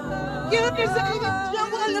 You deserve it, you're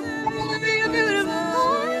wonderful, you're beautiful,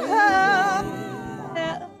 yeah.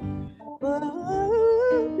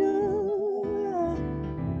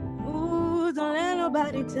 Ooh, don't let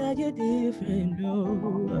nobody tell you different, no.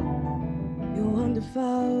 You're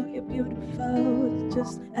wonderful, you're beautiful,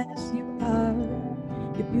 just as you are.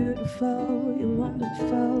 You're beautiful, you're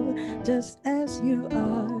wonderful, just as you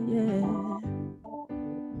are, yeah.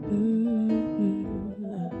 Mm-hmm.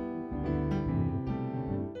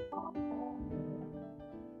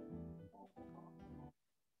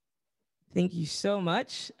 Thank you so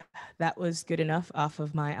much. That was Good Enough off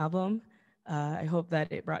of my album. I hope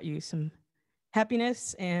that it brought you some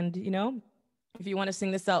happiness. And, you know, if you want to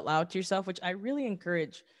sing this out loud to yourself, which I really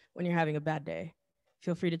encourage when you're having a bad day,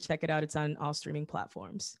 feel free to check it out. It's on all streaming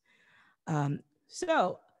platforms.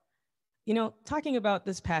 So, you know, talking about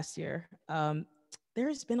this past year,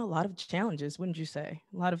 there's been a lot of challenges, wouldn't you say?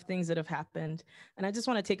 A lot of things that have happened. And I just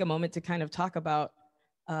want to take a moment to kind of talk about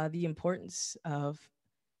the importance of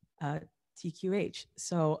TQH.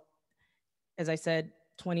 So, as I said,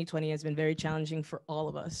 2020 has been very challenging for all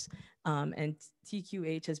of us. And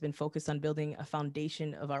TQH has been focused on building a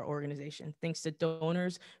foundation of our organization, thanks to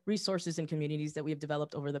donors, resources, and communities that we have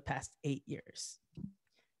developed over the past 8 years.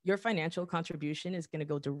 Your financial contribution is going to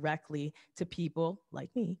go directly to people like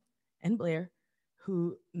me and Blair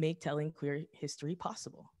who make telling queer history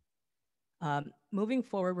possible. Moving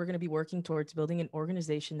forward, we're going to be working towards building an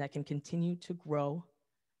organization that can continue to grow.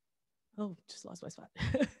 Oh, just lost my spot.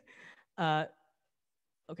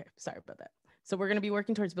 Okay, sorry about that. So we're going to be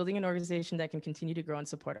working towards building an organization that can continue to grow and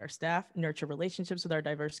support our staff, nurture relationships with our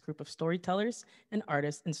diverse group of storytellers and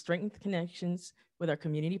artists, and strengthen connections with our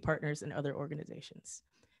community partners and other organizations.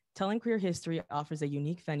 Telling Queer History offers a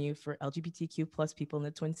unique venue for LGBTQ plus people in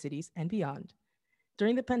the Twin Cities and beyond.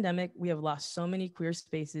 During the pandemic, we have lost so many queer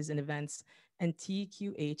spaces and events, and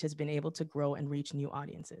TQH has been able to grow and reach new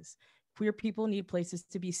audiences. Queer people need places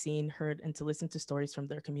to be seen, heard, and to listen to stories from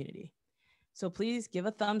their community. So please give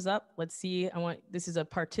a thumbs up. Let's see. This is a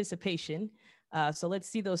participation. So let's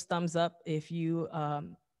see those thumbs up if you're a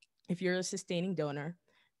sustaining donor.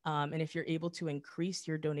 and if you're able to increase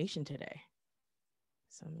your donation today.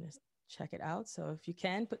 So I'm going to check it out. So if you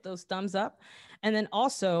can, put those thumbs up. And then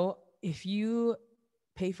also, if you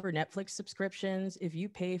pay for Netflix subscriptions, if you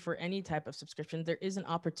pay for any type of subscription, there is an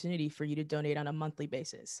opportunity for you to donate on a monthly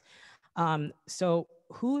basis. So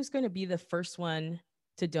who's going to be the first one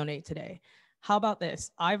to donate today? How about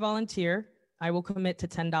this? I volunteer. I will commit to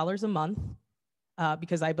 $10 a month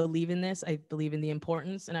because I believe in this. I believe in the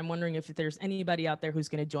importance. And I'm wondering if there's anybody out there who's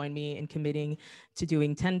going to join me in committing to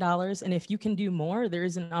doing $10. And if you can do more, there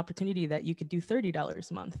is an opportunity that you could do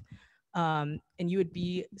 $30 a month. And you would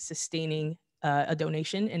be sustaining a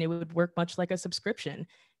donation, and it would work much like a subscription.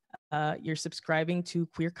 You're subscribing to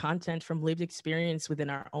queer content from lived experience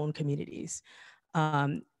within our own communities.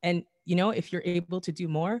 And you know, if you're able to do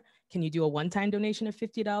more, can you do a one-time donation of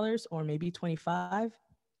 $50 or maybe $25?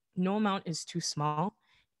 No amount is too small.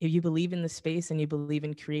 If you believe in the space and you believe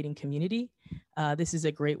in creating community, this is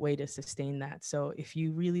a great way to sustain that. So if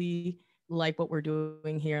you really like what we're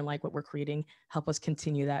doing here and like what we're creating, help us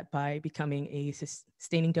continue that by becoming a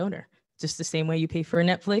sustaining donor. Just the same way you pay for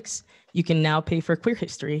Netflix, you can now pay for queer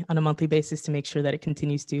history on a monthly basis to make sure that it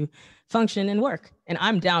continues to function and work. And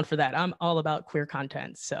I'm down for that. I'm all about queer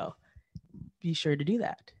content, so be sure to do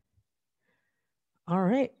that. All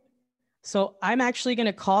right. So I'm actually going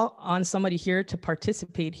to call on somebody here to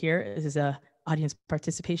participate here. This is a audience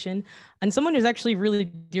participation, and someone who's actually really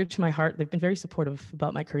dear to my heart. They've been very supportive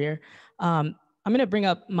about my career. I'm going to bring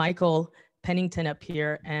up Michael Pennington up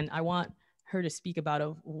here, and I want her to speak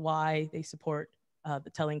about why they support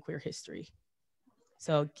the Telling Queer History.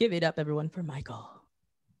 So give it up, everyone, for Michael.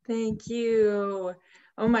 Thank you.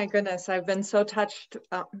 Oh my goodness, I've been so touched.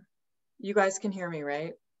 You guys can hear me,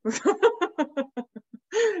 right?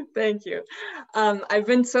 Thank you. I've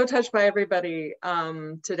been so touched by everybody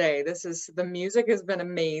today. The music has been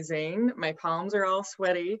amazing. My palms are all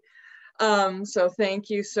sweaty. So thank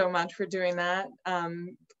you so much for doing that.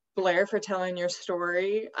 Blair, for telling your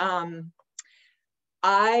story.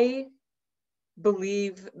 I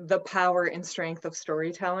believe the power and strength of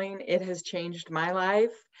storytelling. It has changed my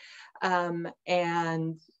life.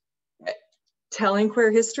 And telling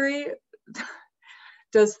queer history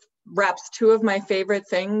wraps two of my favorite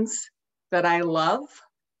things that I love: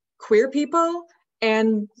 queer people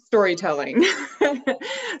and storytelling.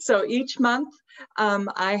 So each month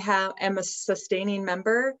I am a sustaining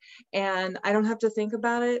member, and I don't have to think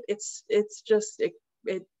about it.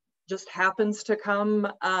 It just happens to come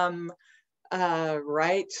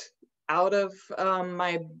right out of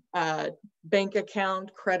my bank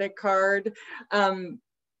account, credit card.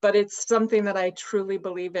 But it's something that I truly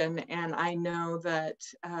believe in, and I know that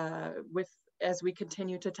as we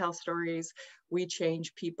continue to tell stories, we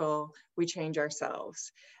change people, we change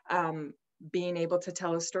ourselves. Being able to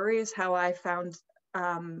tell a story is how I found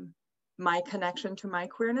my connection to my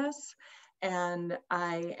queerness, and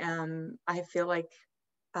I feel like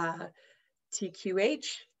TQH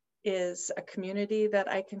is a community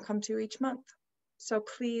that I can come to each month. So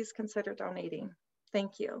please consider donating.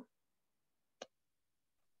 Thank you.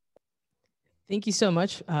 Thank you so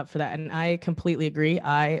much for that. And I completely agree.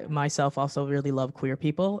 I myself also really love queer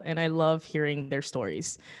people, and I love hearing their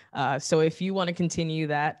stories. So if you want to continue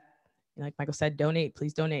that, like Michael said, donate,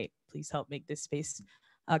 please donate. Please help make this space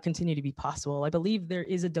continue to be possible. I believe there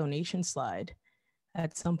is a donation slide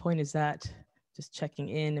at some point. Is that just checking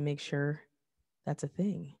in to make sure that's a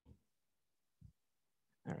thing?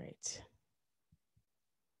 All right.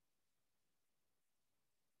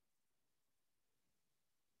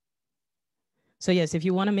 So yes, if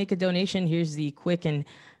you want to make a donation, here's the quick and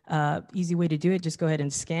easy way to do it. Just go ahead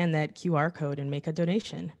and scan that QR code and make a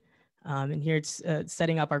donation. And here it's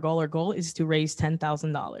setting up our goal. Our goal is to raise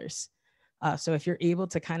 $10,000. So if you're able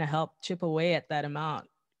to kind of help chip away at that amount,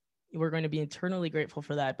 we're going to be eternally grateful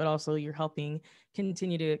for that. But also you're helping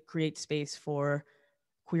continue to create space for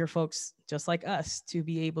queer folks just like us to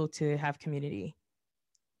be able to have community.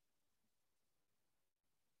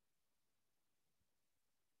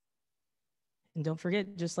 And don't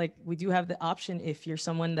forget, just like we do have the option, if you're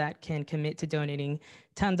someone that can commit to donating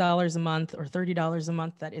 $10 a month or $30 a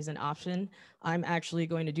month, that is an option. I'm actually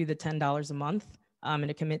going to do the $10 a month. I'm going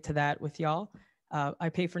to commit to that with y'all. I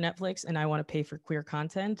pay for Netflix and I want to pay for queer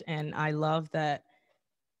content. And I love that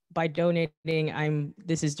by donating,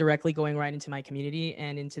 this is directly going right into my community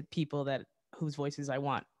and into people whose voices I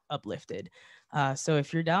want uplifted. So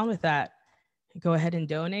if you're down with that, go ahead and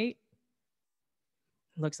donate.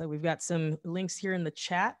 Looks like we've got some links here in the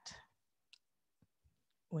chat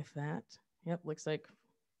with that. Yep, looks like.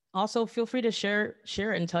 Also, feel free to share it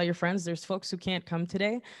and tell your friends. There's folks who can't come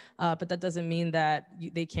today, but that doesn't mean that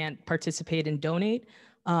they can't participate and donate.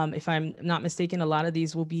 If I'm not mistaken, a lot of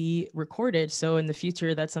these will be recorded. So in the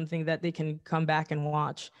future, that's something that they can come back and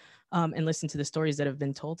watch and listen to the stories that have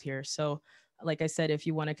been told here. So like I said, if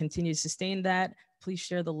you want to continue to sustain that, please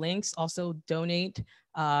share the links, also donate.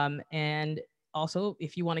 And also,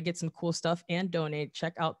 if you want to get some cool stuff and donate,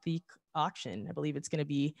 check out the auction. I believe it's going to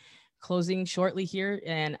be closing shortly here.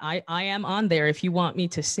 And I am on there. If you want me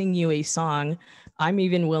to sing you a song, I'm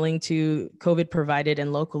even willing to, COVID provided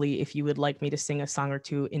and locally, if you would like me to sing a song or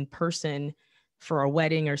two in person for a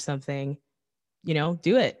wedding or something, you know,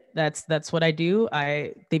 do it. That's what I do.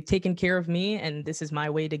 They've taken care of me, and this is my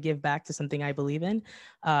way to give back to something I believe in.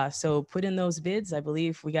 So put in those bids. I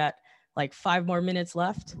believe we got like 5 more minutes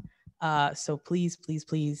left. So please, please,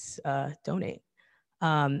 please donate.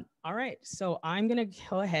 All right, so I'm gonna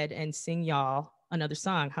go ahead and sing y'all another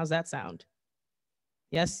song. How's that sound?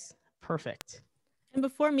 Yes, perfect. And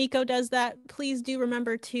before Mikko does that, please do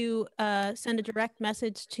remember to send a direct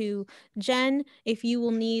message to Jen if you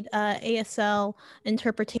will need ASL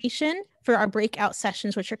interpretation for our breakout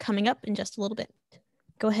sessions, which are coming up in just a little bit.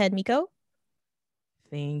 Go ahead, Mikko.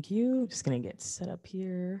 Thank you. Just gonna get set up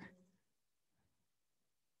here.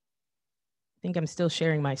 I think I'm still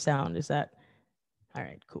sharing my sound. Is that all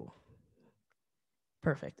right? Cool.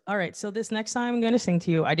 Perfect. All right. So this next song I'm going to sing to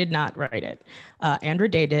you, I did not write it. Andra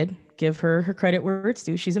Day did. Give her credit where it's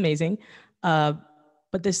due. She's amazing.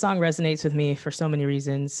 But this song resonates with me for so many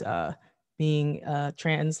reasons. Being a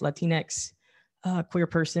trans, Latinx, queer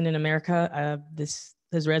person in America, this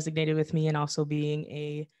has resonated with me, and also being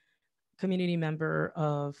a community member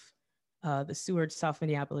of the Seward, South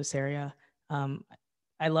Minneapolis area.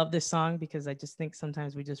 I love this song because I just think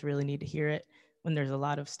sometimes we just really need to hear it when there's a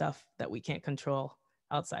lot of stuff that we can't control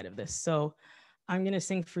outside of this. So I'm gonna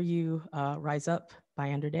sing for you Rise Up by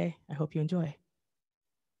Andra Day. I hope you enjoy.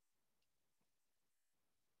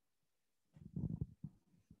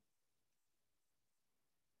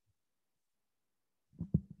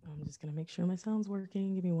 I'm just gonna make sure my sound's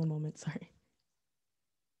working. Give me one moment, sorry.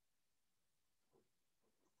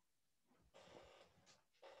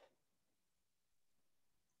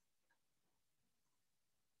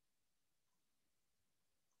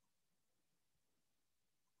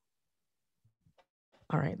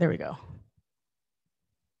 All right, there we go.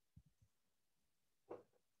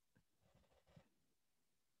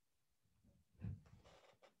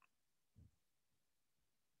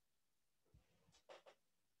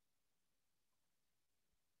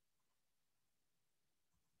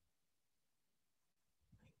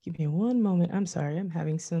 Give me one moment. I'm sorry, I'm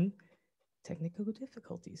having some technical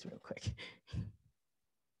difficulties real quick.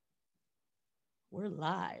 We're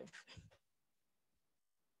live.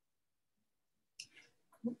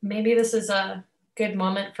 Maybe this is a good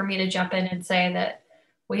moment for me to jump in and say that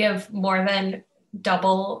we have more than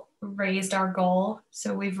double raised our goal.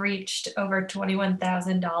 So we've reached over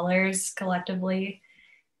 $21,000 collectively.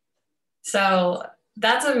 So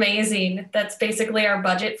that's amazing. That's basically our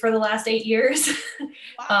budget for the last 8 years.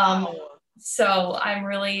 Wow. So I'm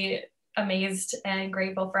really amazed and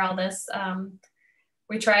grateful for all this.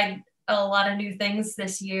 We tried a lot of new things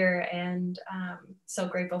this year, and so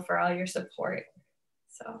grateful for all your support.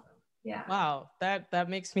 So yeah. Wow, that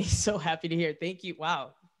makes me so happy to hear. Thank you.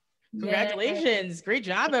 Wow. Congratulations. Yay. Great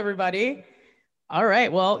job, everybody. All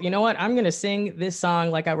right. Well, you know what? I'm going to sing this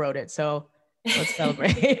song like I wrote it. So let's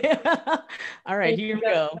celebrate. All right, here we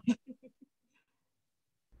go.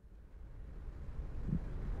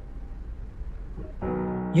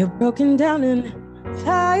 You're broken down and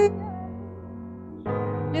tired,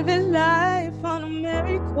 living life on a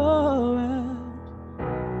merry-go-round,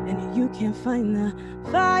 and you can't find the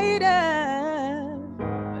fighter, but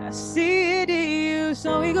I see it in you,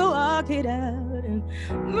 so we go walk it out and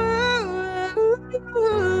move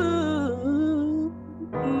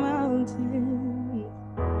mountains.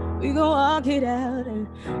 We go walk it out and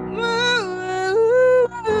move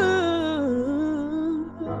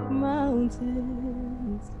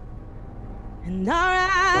mountains. And I'll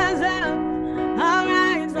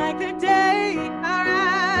rise like the day, I'll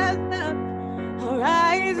rise up, I'll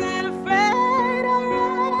rise unafraid, I'll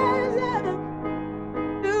rise up,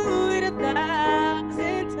 do it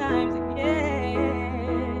 1,000 times again.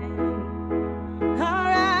 I'll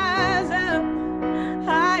rise up,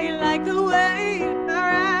 high like the wave, I'll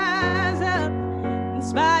rise up, in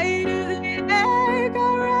spite of the ache,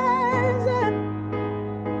 I'll rise up,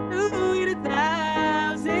 do it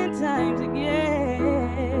 1,000 times again.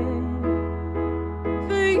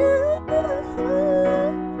 For you, for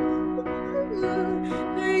you,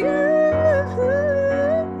 for you, for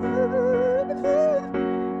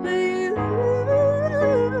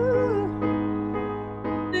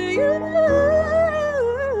you.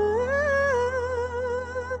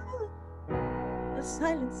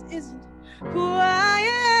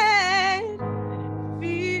 quiet, and it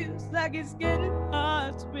feels like it's getting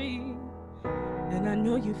hard to breathe. And I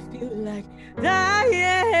know you feel like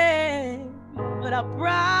dying, but I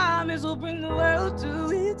promise we'll bring the world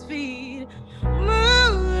to its feet.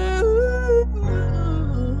 Move,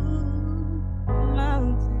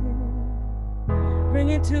 mountain, bring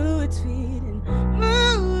it to its feet and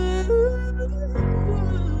move,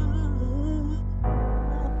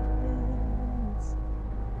 mountains.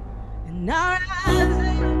 And I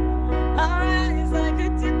rise like a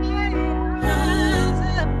day,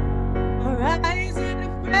 I rise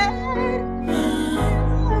unafraid,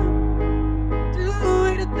 do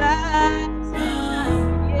it 1,000 times, yeah.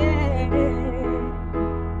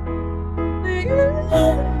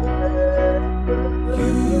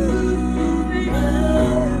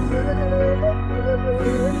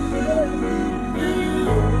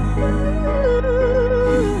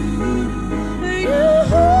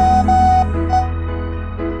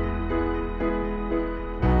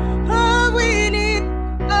 All we need is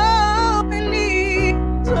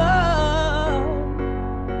love,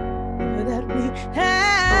 that we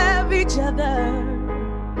have each other,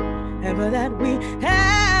 and for that we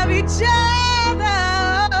have each other.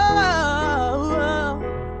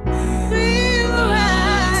 We will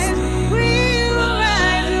rise, we will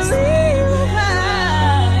rise, we will rise.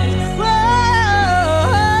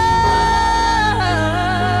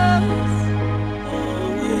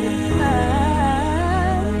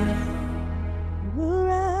 We'll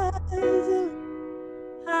rise up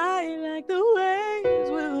high like the waves.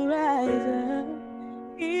 We'll rise up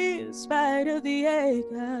in spite of the ache.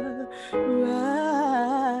 I'll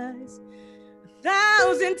rise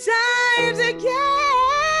 1,000 times again,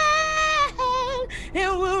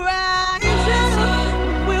 and we'll rise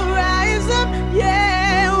up,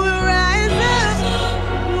 yeah, we'll rise up,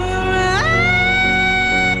 we'll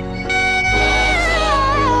rise,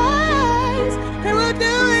 and we'll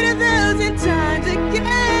do it 1,000 times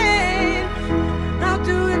again. I'll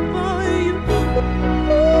do it for you.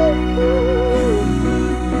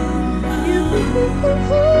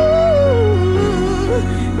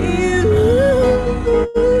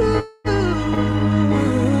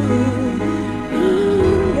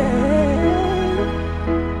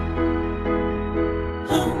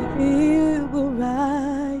 We will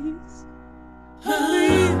rise.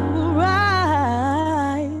 We will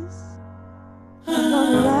rise. We're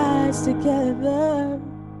gonna rise together.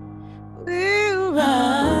 We'll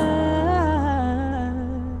rise.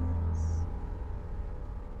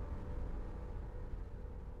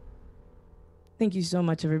 Thank you so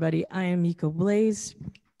much, everybody. I am Mikko Blaze.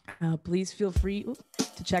 Please feel free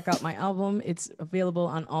to check out my album. It's available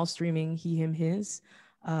on all streaming, he, him, his.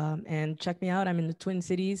 And check me out. I'm in the Twin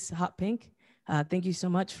Cities, Hot Pink. Thank you so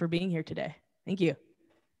much for being here today. Thank you.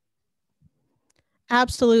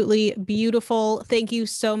 Absolutely beautiful. Thank you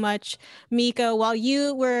so much, Mikko. While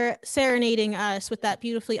you were serenading us with that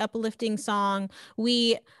beautifully uplifting song,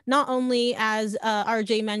 we not only, as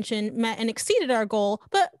RJ mentioned, met and exceeded our goal,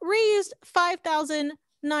 but raised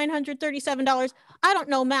 $5,937. I don't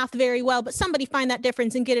know math very well, but somebody find that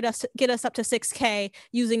difference and get us up to 6K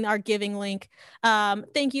using our giving link.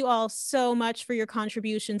 Thank you all so much for your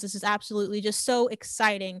contributions. This is absolutely just so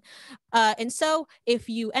exciting. And so if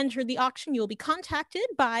you enter the auction, you'll be contacted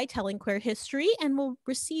by Telling Queer History and will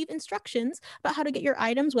receive instructions about how to get your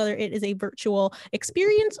items, whether it is a virtual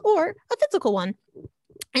experience or a physical one.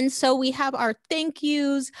 And so we have our thank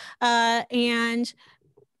yous, and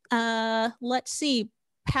let's see.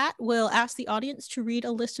 Pat will ask the audience to read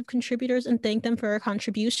a list of contributors and thank them for their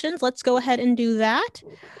contributions. Let's go ahead and do that.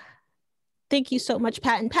 Thank you so much,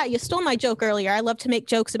 Pat. And Pat, you stole my joke earlier. I love to make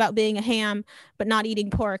jokes about being a ham, but not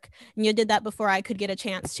eating pork. And you did that before I could get a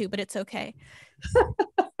chance to, but it's okay.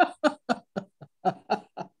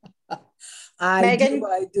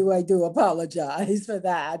 I do apologize for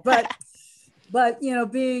that. But you know,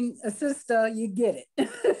 being a sister, you get it.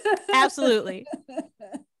 Absolutely.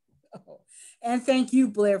 And thank you,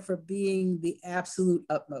 Blair, for being the absolute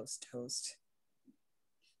utmost host.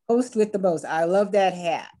 Host with the most. I love that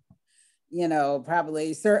hat. You know,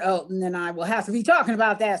 probably Sir Elton and I will have to be talking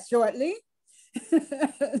about that shortly.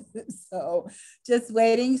 So just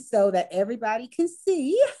waiting so that everybody can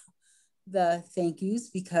see the thank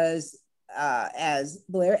yous, because as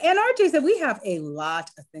Blair and RJ said, we have a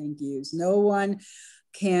lot of thank yous. No one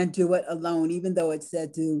can do it alone, even though it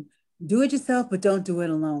said to do it yourself, but don't do it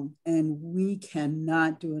alone. And we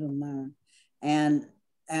cannot do it alone. And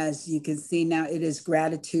as you can see now, it is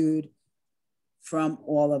gratitude from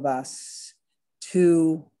all of us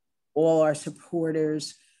to all our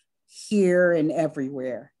supporters here and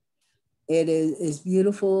everywhere. It is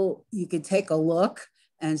beautiful. You can take a look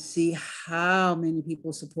and see how many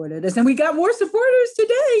people supported us. And we got more supporters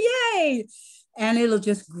today, yay! And it'll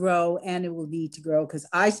just grow, and it will need to grow, because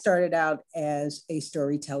I started out as a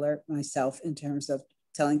storyteller myself in terms of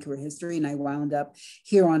telling queer history, and I wound up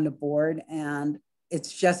here on the board, and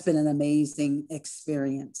it's just been an amazing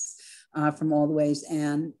experience from all the ways,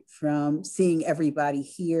 and from seeing everybody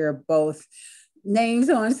here, both names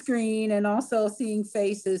on screen and also seeing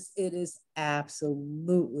faces. It is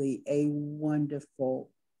absolutely a wonderful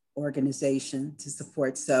organization to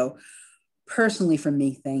support. So personally for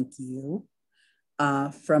me, thank you.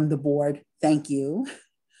 From the board, thank you.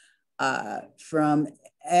 From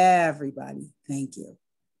everybody, thank you.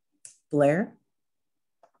 Blair?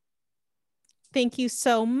 Thank you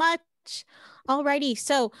so much. Alrighty,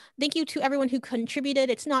 so thank you to everyone who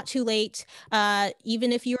contributed. It's not too late.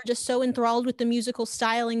 Even if you were just so enthralled with the musical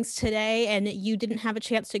stylings today and you didn't have a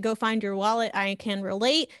chance to go find your wallet, I can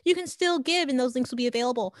relate. You can still give, and those links will be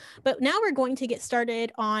available. But now we're going to get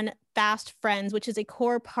started on Fast Friends, which is a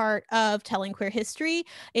core part of telling queer history,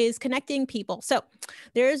 is connecting people. So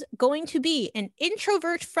there's going to be an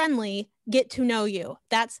introvert-friendly get to know you.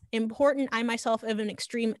 That's important. I myself am an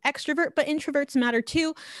extreme extrovert, but introverts matter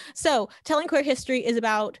too. So telling queer history is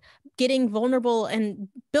about getting vulnerable and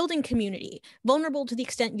building community, vulnerable to the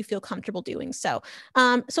extent you feel comfortable doing so.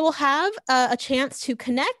 So we'll have a chance to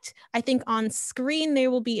connect. I think on screen there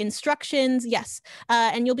will be instructions, yes,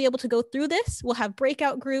 and you'll be able to go through this. We'll have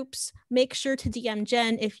breakout groups. Make sure to DM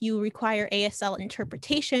Jen if you require ASL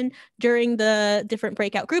interpretation during the different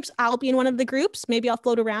breakout groups. I'll be in one of the groups. Maybe I'll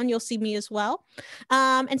float around. You'll see me as well.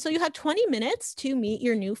 And so you have 20 minutes to meet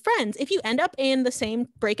your new friends. If you end up in the same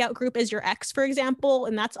breakout group as your ex, for example,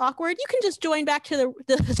 and that's awkward, you can just join back to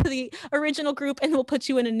the original group and we'll put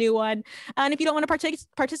you in a new one. And if you don't want to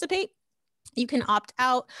participate, you can opt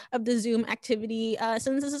out of the Zoom activity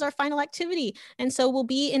since this is our final activity. And so we'll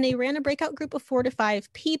be in a random breakout group of 4 to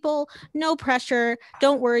 5 people. No pressure.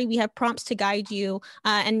 Don't worry. We have prompts to guide you.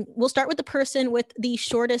 And we'll start with the person with the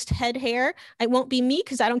shortest head hair. It won't be me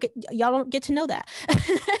because y'all don't get to know that.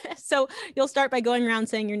 So you'll start by going around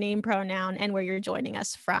saying your name, pronoun, and where you're joining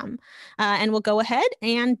us from. And we'll go ahead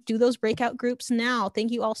and do those breakout groups now.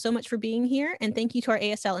 Thank you all so much for being here. And thank you to our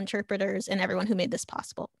ASL interpreters and everyone who made this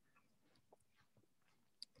possible.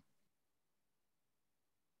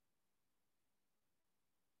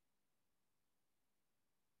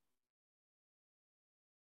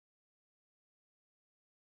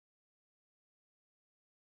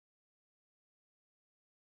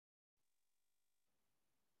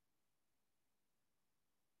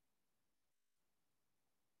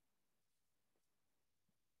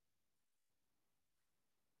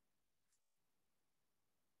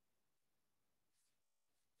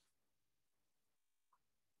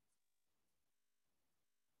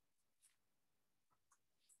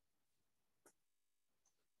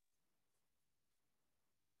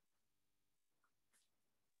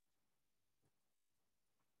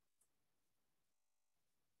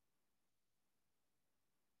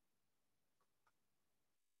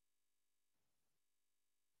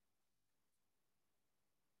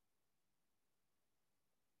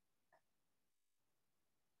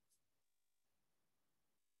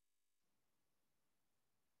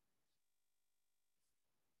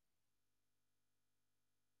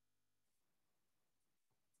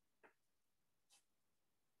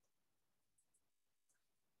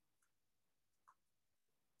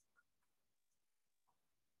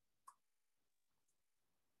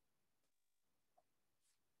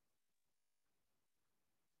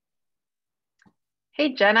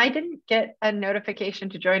 Hey, Jen, I didn't get a notification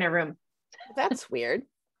to join a room. That's weird.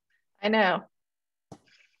 I know.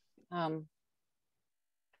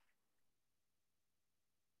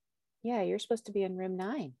 Yeah, you're supposed to be in room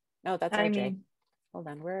 9. No, that's RJ. Hold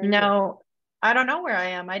on, where are you? No, I don't know where I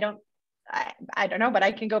am. I don't know, but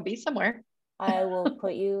I can go be somewhere. I will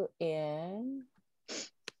put you in.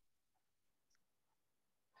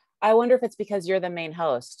 I wonder if it's because you're the main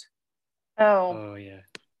host. Oh yeah.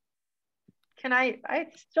 Can I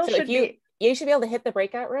still so should be. You should be able to hit the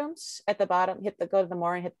breakout rooms at the bottom, go to the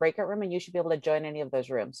more and hit the breakout room, and you should be able to join any of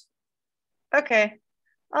those rooms. Okay.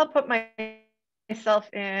 I'll put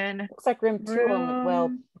myself in. Looks like room 2 only,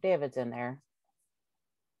 well, David's in there.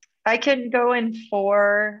 I can go in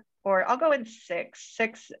 4, or I'll go in 6.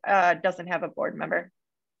 6 doesn't have a board member.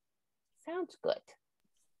 Sounds good.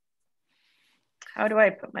 How do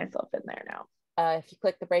I put myself in there now? If you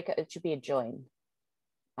click the breakout, it should be a join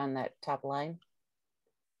on that top line.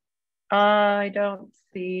 I don't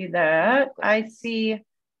see that. I see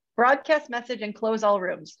broadcast message and close all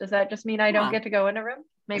rooms. Does that just mean I don't get to go in a room?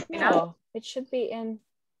 Maybe not. No, it should be in.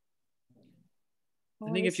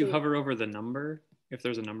 I think if you hover over the number, if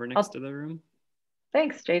there's a number next to the room.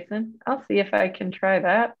 Thanks, Jason. I'll see if I can try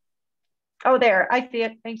that. Oh, there, I see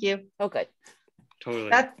it. Thank you. Oh, good. Totally.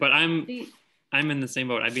 But I'm in the same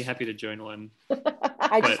boat. I'd be happy to join one.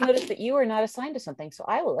 I just noticed that you were not assigned to something, so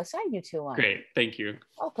I will assign you to one. Great, thank you.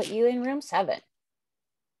 I'll put you in room 7.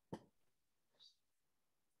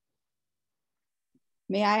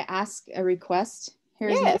 May I ask a request?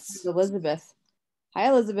 Here's yes. Elizabeth. Hi,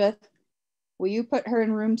 Elizabeth. Will you put her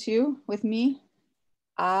in room 2 with me?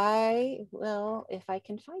 I will, if I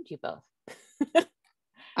can find you both.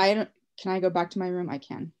 Can I go back to my room? I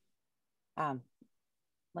can.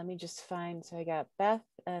 Let me just find, so I got Beth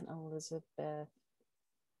and Elizabeth.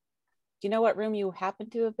 Do you know what room you happen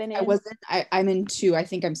to have been in? I'm in 2. I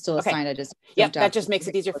think I'm still assigned. I just that just makes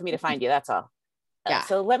it easier for me to find you. That's all. Yeah.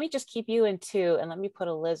 So let me just keep you in 2 and let me put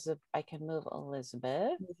Elizabeth. I can move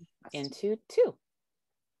Elizabeth into 2.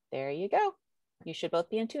 There you go. You should both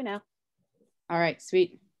be in 2 now. All right,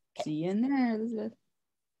 sweet. Okay. See you in there, Elizabeth.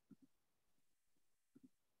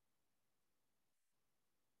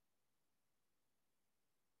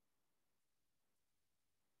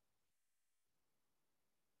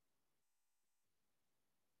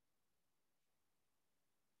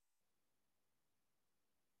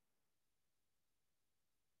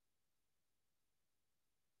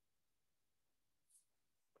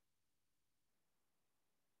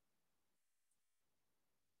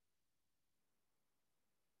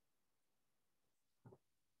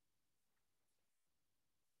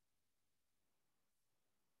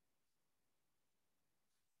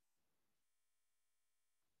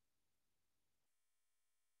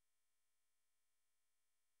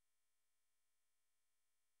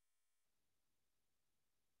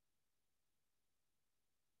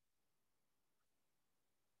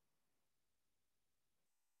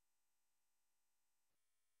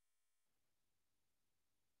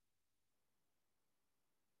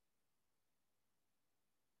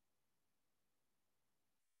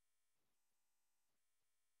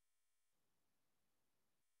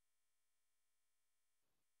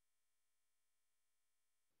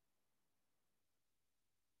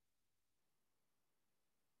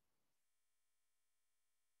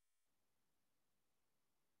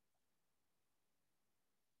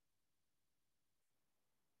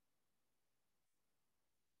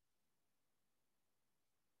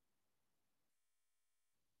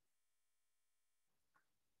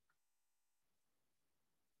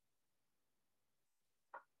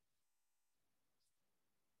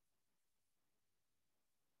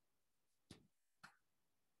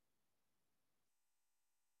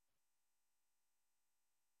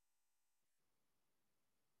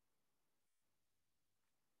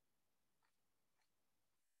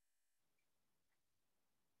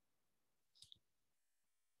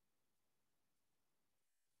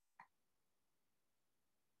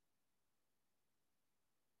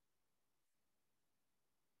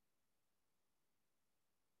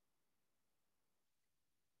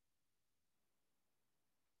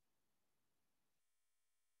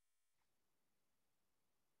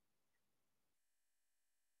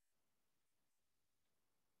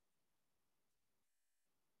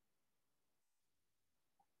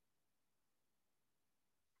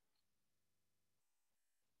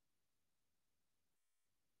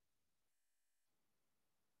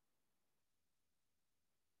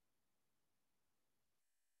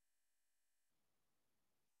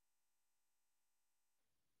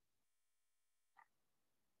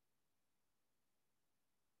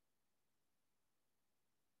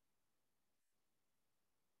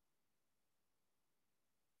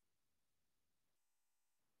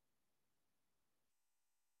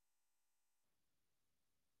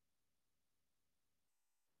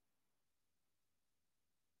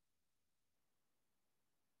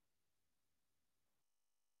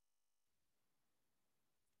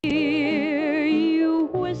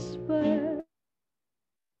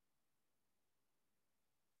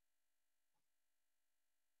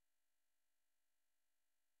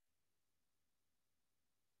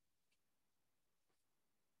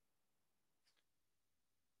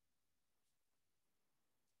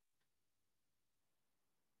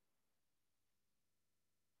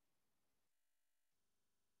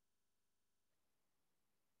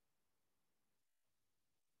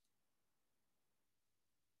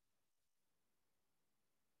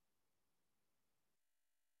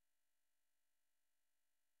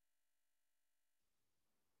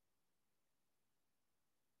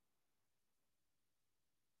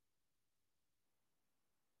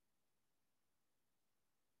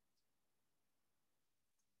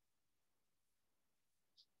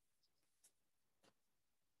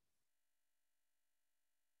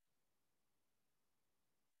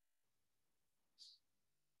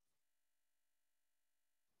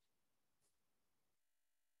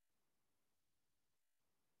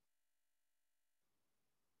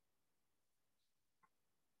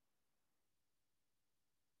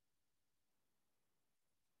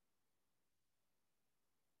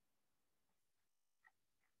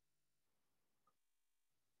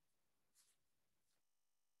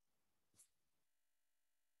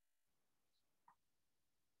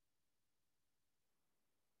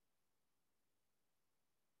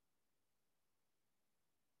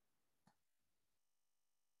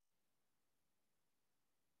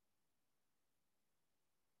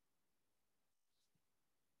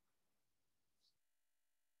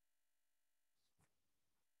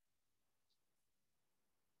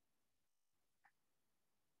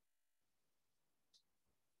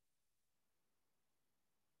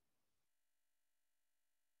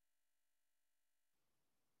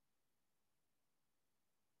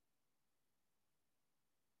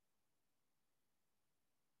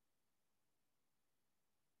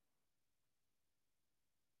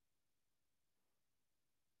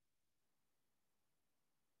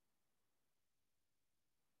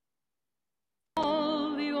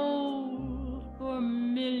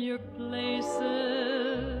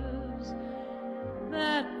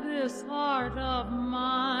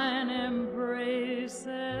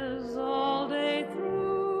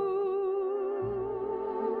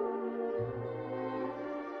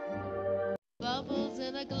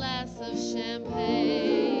 of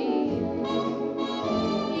champagne.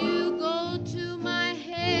 You go to my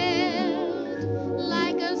head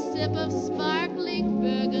like a sip of sparkling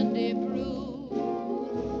burgundy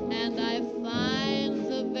brew, and I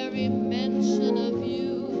find the very mention of you.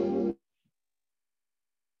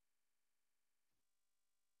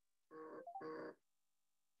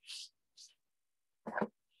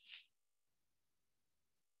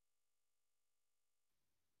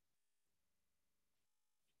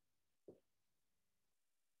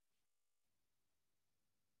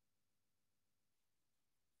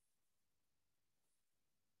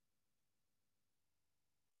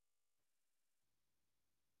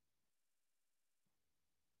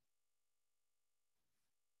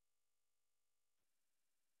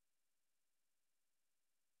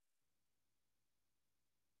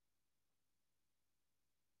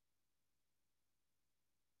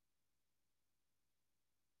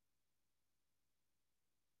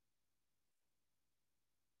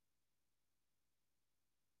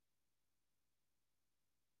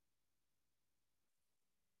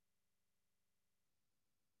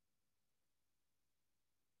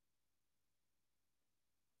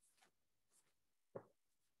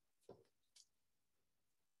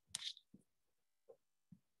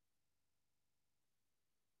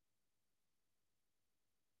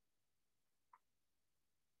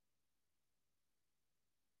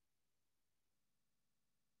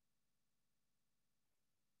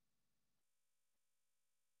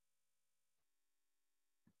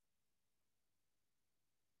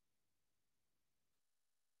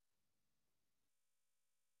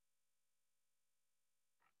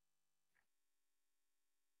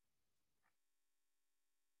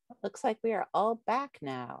 Looks like we are all back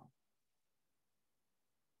now.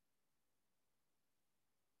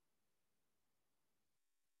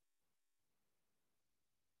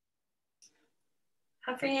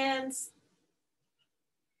 Happy hands.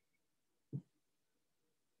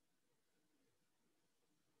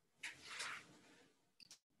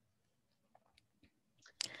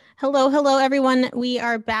 Hello, hello, everyone. We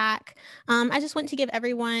are back. I just want to give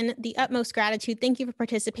everyone the utmost gratitude. Thank you for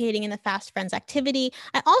participating in the Fast Friends activity.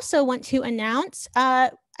 I also want to announce,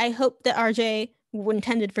 I hope that RJ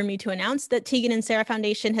intended for me to announce that Tegan and Sarah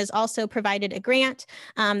Foundation has also provided a grant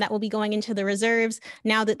that will be going into the reserves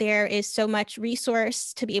now that there is so much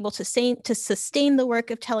resource to be able to sustain the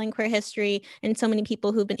work of telling queer history and so many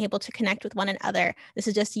people who've been able to connect with one another. This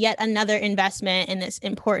is just yet another investment in this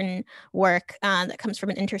important work that comes from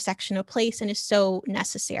an intersectional place and is so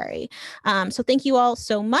necessary. So thank you all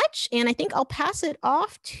so much. And I think I'll pass it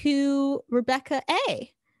off to Rebecca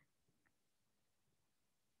A.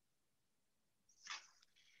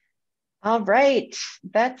 All right,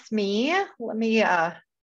 that's me. Let me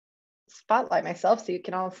spotlight myself so you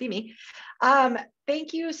can all see me.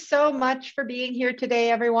 Thank you so much for being here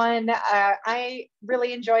today, everyone. I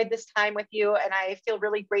really enjoyed this time with you, and I feel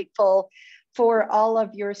really grateful for all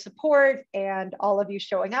of your support and all of you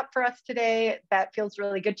showing up for us today. That feels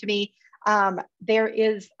really good to me. There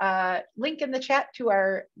is a link in the chat to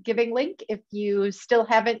our giving link if you still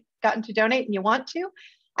haven't gotten to donate and you want to.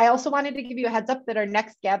 I also wanted to give you a heads up that our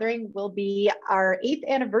next gathering will be our 8th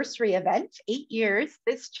anniversary event, 8 years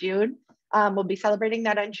this June. We'll be celebrating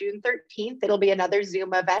that on June 13th. It'll be another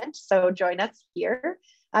Zoom event, so join us here.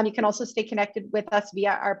 You can also stay connected with us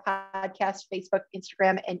via our podcast, Facebook,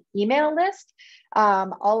 Instagram, and email list.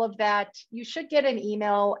 All of that, you should get an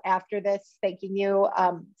email after this thanking you,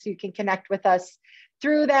 so you can connect with us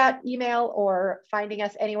through that email or finding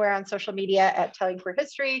us anywhere on social media at Telling Queer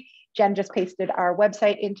History. Jen just pasted our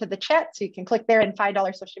website into the chat, so you can click there and find all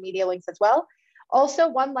our social media links as well. Also,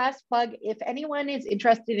 one last plug, if anyone is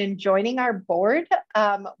interested in joining our board,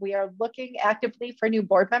 we are looking actively for new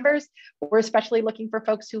board members. We're especially looking for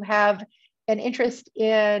folks who have an interest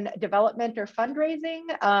in development or fundraising,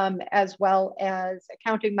 as well as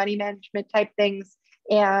accounting, money management type things,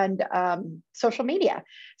 and social media.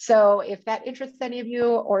 So if that interests any of you,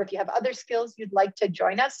 or if you have other skills you'd like to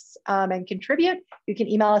join us and contribute, you can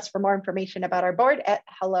email us for more information about our board at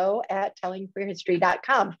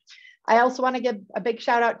hello@tellingqueerhistory.com. I also want to give a big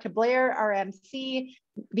shout out to Blair, our MC,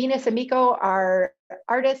 Venus and Mikko, our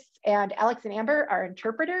artists, and Alex and Amber, our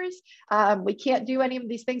interpreters. We can't do any of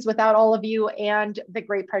these things without all of you and the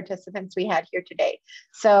great participants we had here today.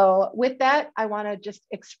 So with that, I want to just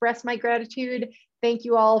express my gratitude. Thank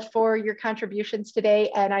you all for your contributions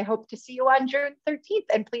today, and I hope to see you on June 13th.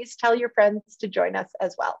 And please tell your friends to join us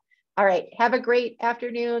as well. All right, have a great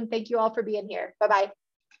afternoon. Thank you all for being here. Bye-bye.